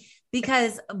 Okay.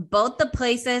 Because both the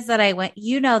places that I went,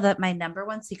 that my number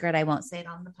one secret, I won't say it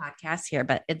on the podcast here,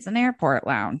 but it's an airport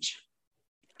lounge.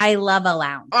 I love a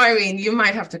lounge. I mean, you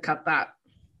might have to cut that.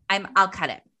 I'll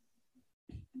cut it.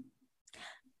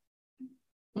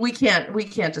 We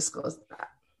can't disclose that.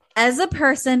 As a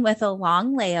person with a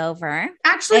long layover.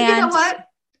 Actually, you know what?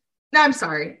 No, I'm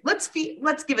sorry. Let's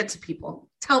give it to people.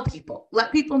 Tell people.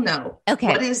 Let people know.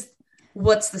 Okay.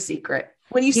 What's the secret?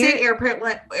 When you say airport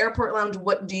lounge,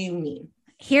 what do you mean?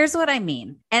 Here's what I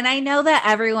mean. And I know that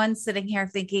everyone's sitting here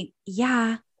thinking,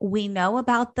 yeah, we know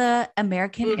about the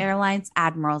American Airlines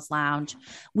Admirals Lounge.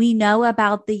 We know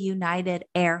about the United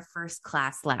Air First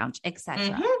Class Lounge,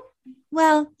 etc.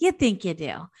 Well, you think you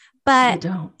do, but you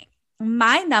don't.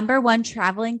 My number one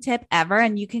traveling tip ever,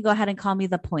 and you can go ahead and call me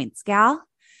the points gal,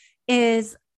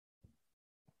 is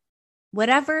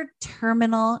whatever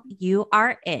terminal you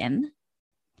are in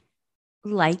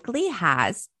likely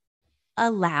has a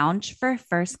lounge for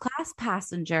first class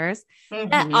passengers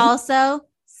that also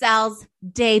sells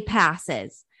day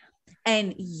passes.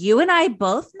 And you and I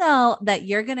both know that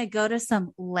you're going to go to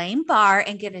some lame bar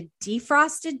and get a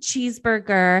defrosted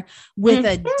cheeseburger with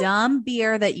a dumb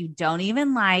beer that you don't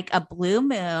even like, a Blue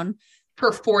Moon. For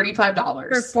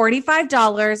 $45. For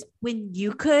 $45 when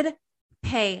you could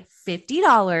pay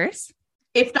 $50.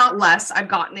 If not less. I've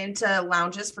gotten into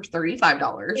lounges for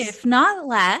 $35. If not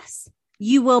less,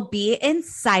 you will be in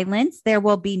silence. There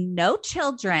will be no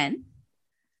children.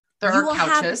 There are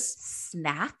couches. Have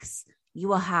snacks. You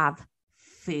will have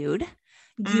food.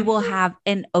 You will have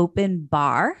an open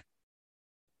bar.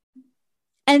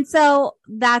 And so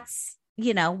that's,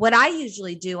 what I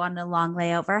usually do on a long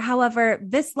layover. However,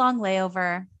 this long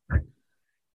layover,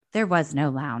 there was no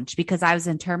lounge because I was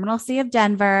in Terminal C of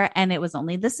Denver and it was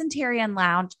only the Centurion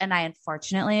Lounge. And I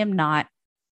unfortunately am not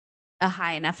a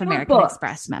high enough American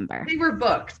Express member. They were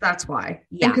booked. That's why.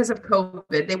 Yeah. Because of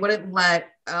COVID, they wouldn't let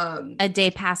a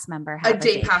day pass member have a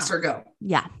day passer go.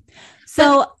 Yeah.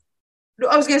 So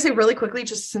I was going to say really quickly,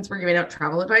 just since we're giving out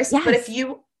travel advice, yes. But if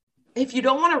you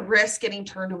don't want to risk getting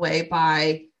turned away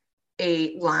by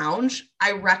a lounge,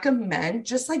 I recommend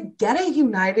just get a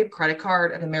United credit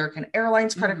card, an American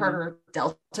Airlines credit card, or a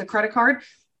Delta credit card.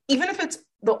 Even if it's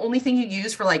the only thing you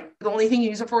use for the only thing you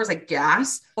use it for is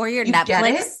gas or your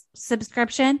Netflix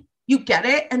subscription. You get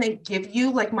it and they give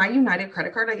you my United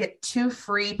credit card. I get 2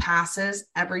 free passes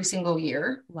every single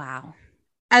year. Wow.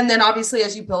 And then obviously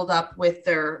as you build up with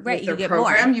their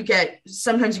program,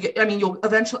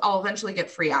 I'll eventually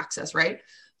get free access. Right.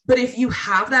 But if you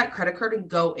have that credit card and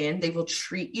go in, they will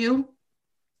treat you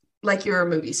like you're a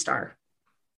movie star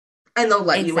and they'll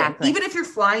let you in. Even if you're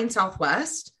flying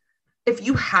Southwest, if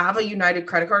you have a United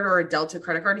credit card or a Delta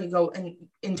credit card and you go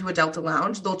into a Delta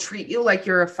lounge, they'll treat you like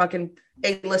you're a fucking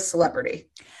A-list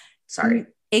celebrity. Sorry.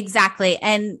 Exactly.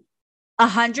 And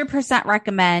 100%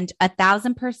 recommend,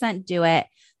 1,000% do it.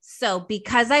 So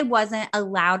because I wasn't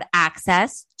allowed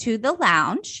access to the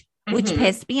lounge, which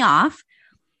pissed me off,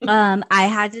 I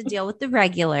had to deal with the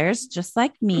regulars just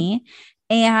like me.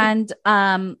 And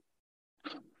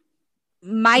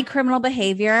my criminal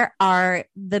behavior are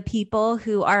the people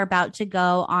who are about to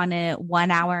go on a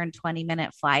 1 hour and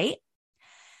 20-minute flight.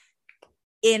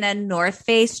 in a North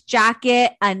Face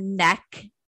jacket, a neck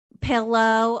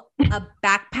pillow, a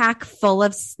backpack full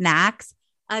of snacks,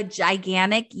 a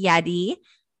gigantic Yeti,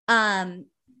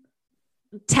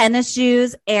 tennis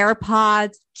shoes,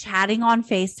 AirPods, chatting on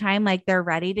FaceTime like they're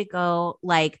ready to go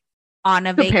like on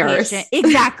a vacation. Paris.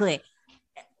 Exactly.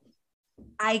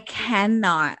 I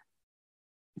cannot.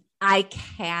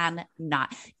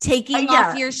 Taking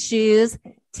off your shoes,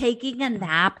 taking a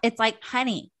nap. It's like,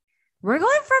 honey, we're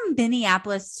going from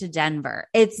Minneapolis to Denver.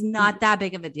 It's not that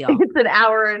big of a deal. It's an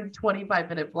hour and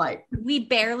 25-minute flight. We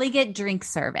barely get drink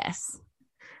service.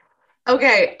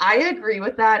 Okay, I agree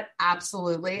with that.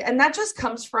 Absolutely. And that just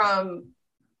comes from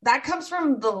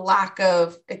the lack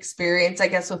of experience, I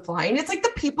guess, with flying. It's like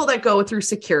the people that go through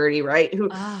security, right? Who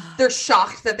they're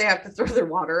shocked that they have to throw their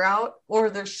water out, or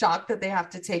they're shocked that they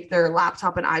have to take their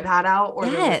laptop and iPad out, or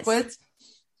their liquids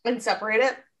and separate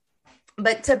it.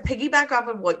 But to piggyback off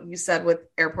of what you said with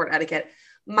airport etiquette,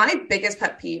 my biggest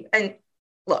pet peeve, and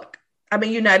look, I'm a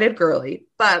United girly,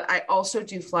 but I also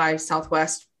do fly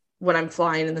Southwest when I'm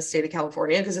flying in the state of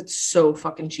California because it's so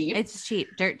fucking cheap. It's cheap,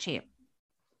 dirt cheap.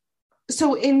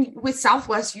 So with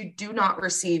Southwest, you do not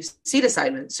receive seat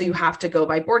assignments. So you have to go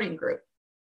by boarding group.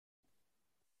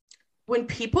 When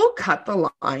people cut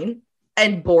the line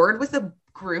and board with a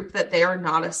group that they are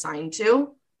not assigned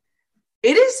to,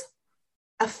 it is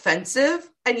offensive,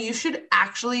 and you should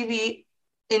actually be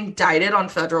indicted on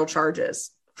federal charges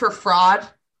for fraud,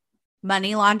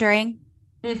 money laundering,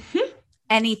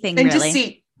 anything, and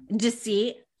really.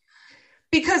 Deceit.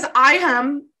 Because I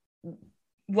am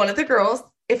one of the girls.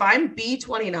 If I'm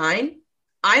B29,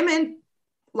 I'm in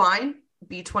line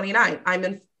B29. I'm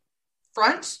in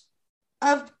front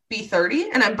of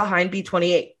B30 and I'm behind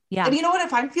B28. Yeah. And you know what?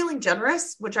 If I'm feeling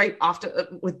generous, which I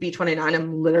often with B29,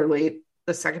 I'm literally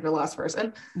the second to last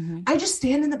person. I just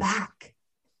stand in the back.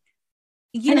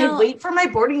 I wait for my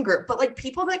boarding group. But like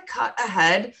people that cut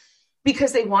ahead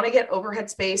because they want to get overhead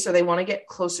space or they want to get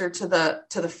closer to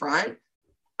the front,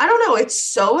 I don't know. It's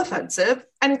so offensive.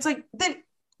 And it's like, then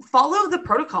follow the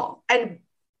protocol and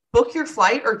book your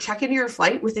flight or check into your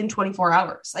flight within 24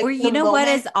 hours. Like, or you know what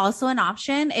is also an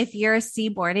option if you're a C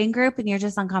boarding group and you're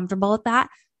just uncomfortable with that.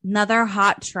 Another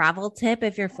hot travel tip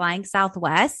if you're flying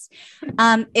Southwest,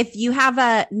 if you have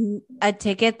a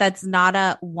ticket that's not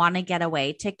a want to get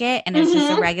away ticket and it's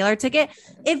just a regular ticket,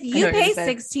 if you pay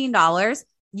 $16,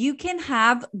 you can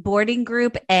have boarding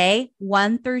group A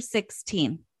 1 through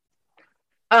 16.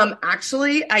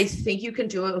 Actually, I think you can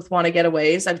do it with want to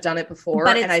getaways. I've done it before,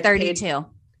 but it's and I've 32.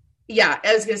 I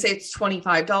was going to say it's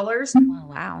 $25. Oh,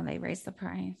 wow. They raised the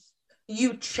price.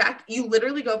 You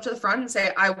literally go up to the front and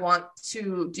say, I want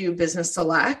to do business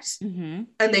select. And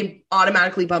they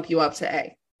automatically bump you up to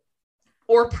A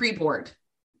or pre-board.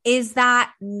 Is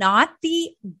that not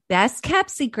the best kept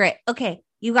secret? Okay,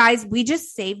 you guys, we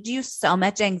just saved you so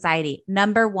much anxiety.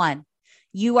 Number one,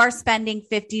 you are spending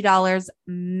 $50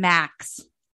 max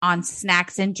on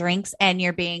snacks and drinks, and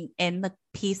you're being in the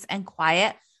peace and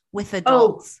quiet with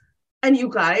adults. And you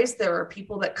guys, there are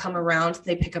people that come around,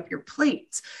 they pick up your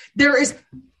plates. There is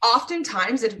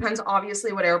oftentimes, it depends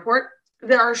obviously what airport,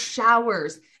 there are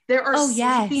showers, there are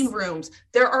sleeping rooms,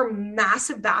 there are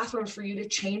massive bathrooms for you to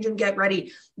change and get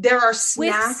ready. There are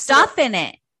snacks. With stuff in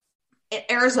it. In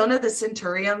Arizona, the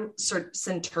Centurion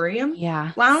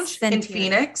Lounge in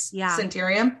Phoenix,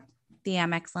 Centurion. The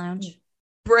Amex Lounge.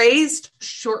 Braised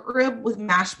short rib with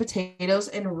mashed potatoes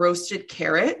and roasted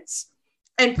carrots.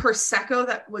 And Prosecco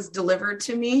that was delivered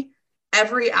to me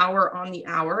every hour on the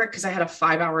hour because I had a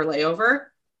 5-hour layover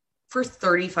for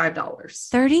 $35.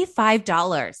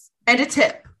 $35. And a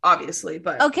tip, obviously.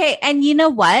 But okay. And you know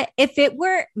what? If it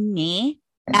were me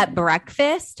at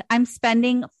breakfast, I'm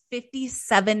spending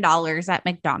 $57 at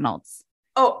McDonald's.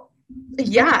 Oh,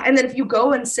 yeah. And then if you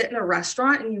go and sit in a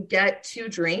restaurant and you get 2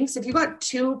 drinks, if you got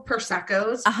 2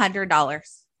 Proseccos,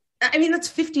 $100. I mean, that's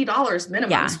 $50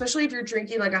 minimum, especially if you're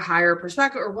drinking like a higher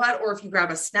Prosecco or what, or if you grab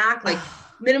a snack, like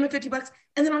minimum $50.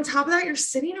 And then on top of that, you're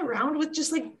sitting around with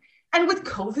just like, and with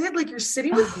COVID, like you're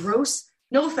sitting with gross,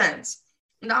 no offense.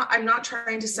 I'm not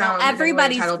trying to sound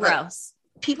everybody's gross.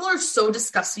 People are so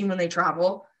disgusting when they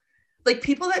travel. Like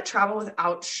people that travel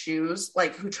without shoes,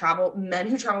 like men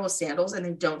who travel with sandals and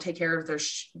they don't take care of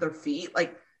their feet,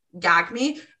 like gag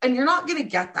me. And you're not going to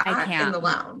get that in the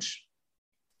lounge.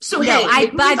 So, no,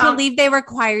 I believe they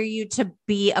require you to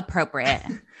be appropriate.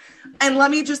 And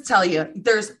let me just tell you,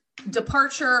 there's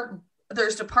departure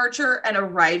and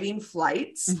arriving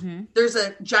flights. There's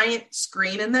a giant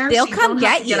screen in there. They'll come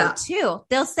get you too.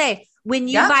 They'll say, when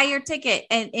you buy your ticket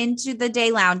and into the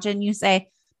day lounge and you say,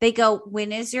 they go,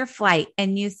 when is your flight?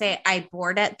 And you say, I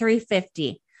board at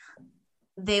 3:50.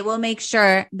 They will make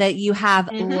sure that you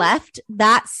have left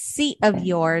that seat of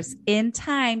yours in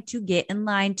time to get in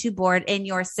line to board in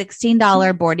your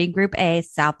 $16 boarding group A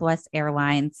Southwest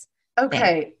Airlines.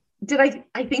 Okay. I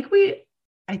think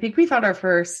we found our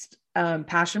first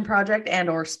passion project and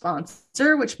or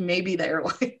sponsor, which may be the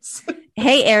airlines.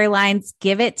 Hey, airlines,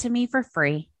 give it to me for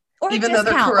free. Or even though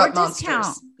they're corrupt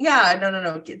monsters. Yeah,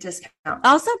 no, get discount.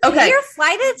 Also, pay your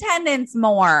flight attendants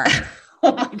more.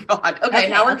 Oh my God. Okay,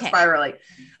 now we're spiraling.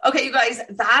 Okay, you guys,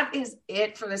 that is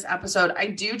it for this episode. I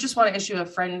do just want to issue a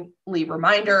friendly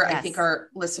reminder. Yes. I think our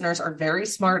listeners are very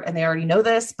smart and they already know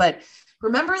this, but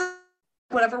remember,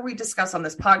 whatever we discuss on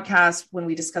this podcast, when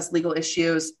we discuss legal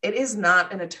issues, it is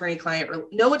not an attorney-client.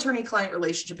 No attorney-client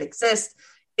relationship exists.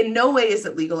 In no way is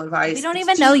it legal advice. We don't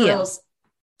even know girls. You.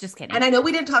 Just kidding. And I know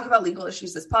we didn't talk about legal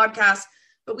issues this podcast,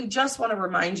 but we just want to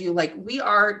remind you, like, we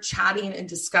are chatting and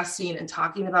discussing and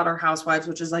talking about our housewives,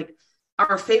 which is like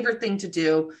our favorite thing to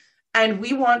do. And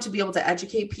we want to be able to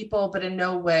educate people, but in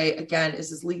no way, again, is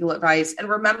this legal advice. And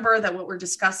remember that what we're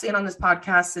discussing on this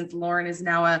podcast, since Lauren is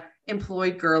now a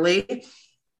employed girly,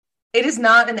 it is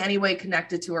not in any way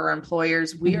connected to our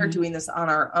employers. We are doing this on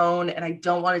our own. And I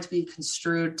don't want it to be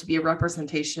construed to be a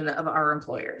representation of our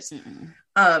employers.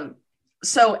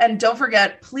 So, and don't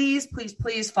forget, please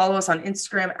follow us on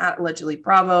Instagram at Allegedly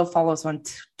Bravo. Follow us on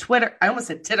Twitter. I almost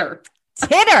said Titter.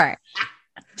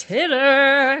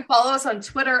 Titter. Follow us on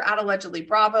Twitter at Allegedly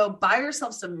Bravo. Buy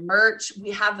yourself some merch.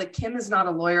 We have the Kim is Not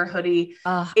a Lawyer hoodie.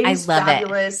 It is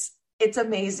fabulous. It's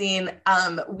amazing.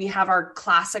 We have our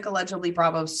classic Allegedly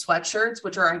Bravo sweatshirts,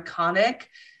 which are iconic.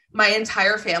 My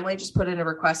entire family just put in a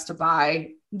request to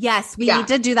buy. Yes, we need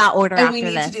to do that order and after we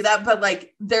need this. to do that, but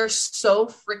like they're so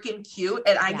freaking cute,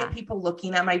 and I get people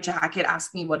looking at my jacket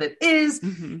asking me what it is.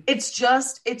 It's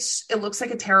just it looks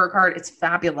like a tarot card. It's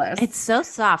fabulous. It's so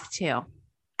soft too,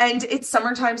 and it's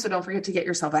summertime, so don't forget to get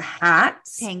yourself a hat,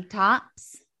 tank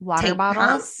tops, water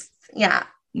bottles,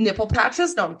 nipple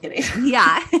patches. No, I'm kidding.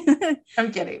 Yeah,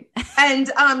 I'm kidding.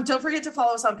 And don't forget to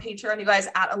follow us on Patreon, you guys,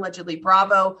 at Allegedly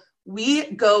Bravo. We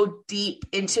go deep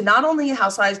into not only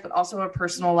housewives, but also our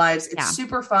personal lives. It's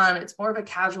super fun. It's more of a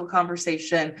casual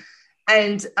conversation.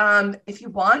 And if you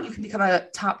want, you can become a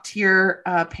top tier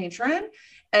patron.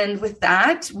 And with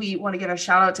that, we want to give a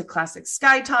shout out to Classic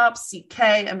Skytop, CK,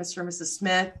 and Mr. and Mrs.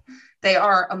 Smith. They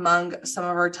are among some of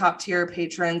our top tier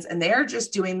patrons, and they are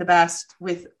just doing the best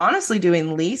with honestly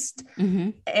doing least.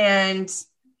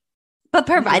 But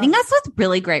providing us with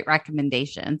really great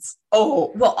recommendations.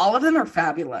 Oh, well, all of them are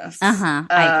fabulous.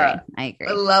 I agree.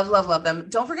 I love them.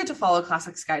 Don't forget to follow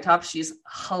Classic Skytop. She's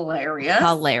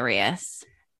hilarious.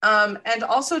 And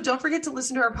also don't forget to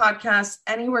listen to our podcast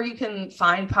anywhere you can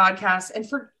find podcasts. And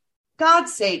for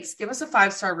God's sakes, give us a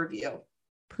 5-star review.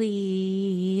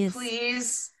 Please.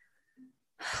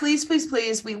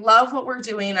 We love what we're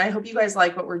doing. I hope you guys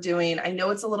like what we're doing. I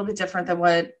know it's a little bit different than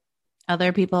what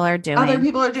other people are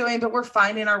doing, but we're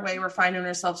finding our way. We're finding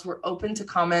ourselves. We're open to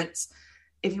comments.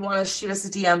 If you want to shoot us a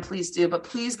DM, please do, but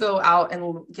please go out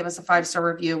and give us a 5-star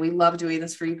review. We love doing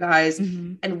this for you guys.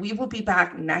 And we will be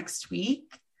back next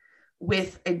week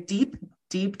with a deep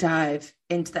dive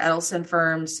into the Edelson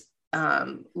firm's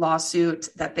lawsuit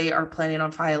that they are planning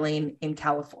on filing in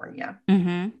California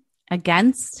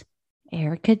against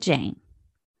Erika Jayne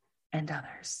and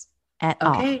others.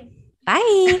 Bye.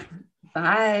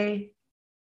 Bye.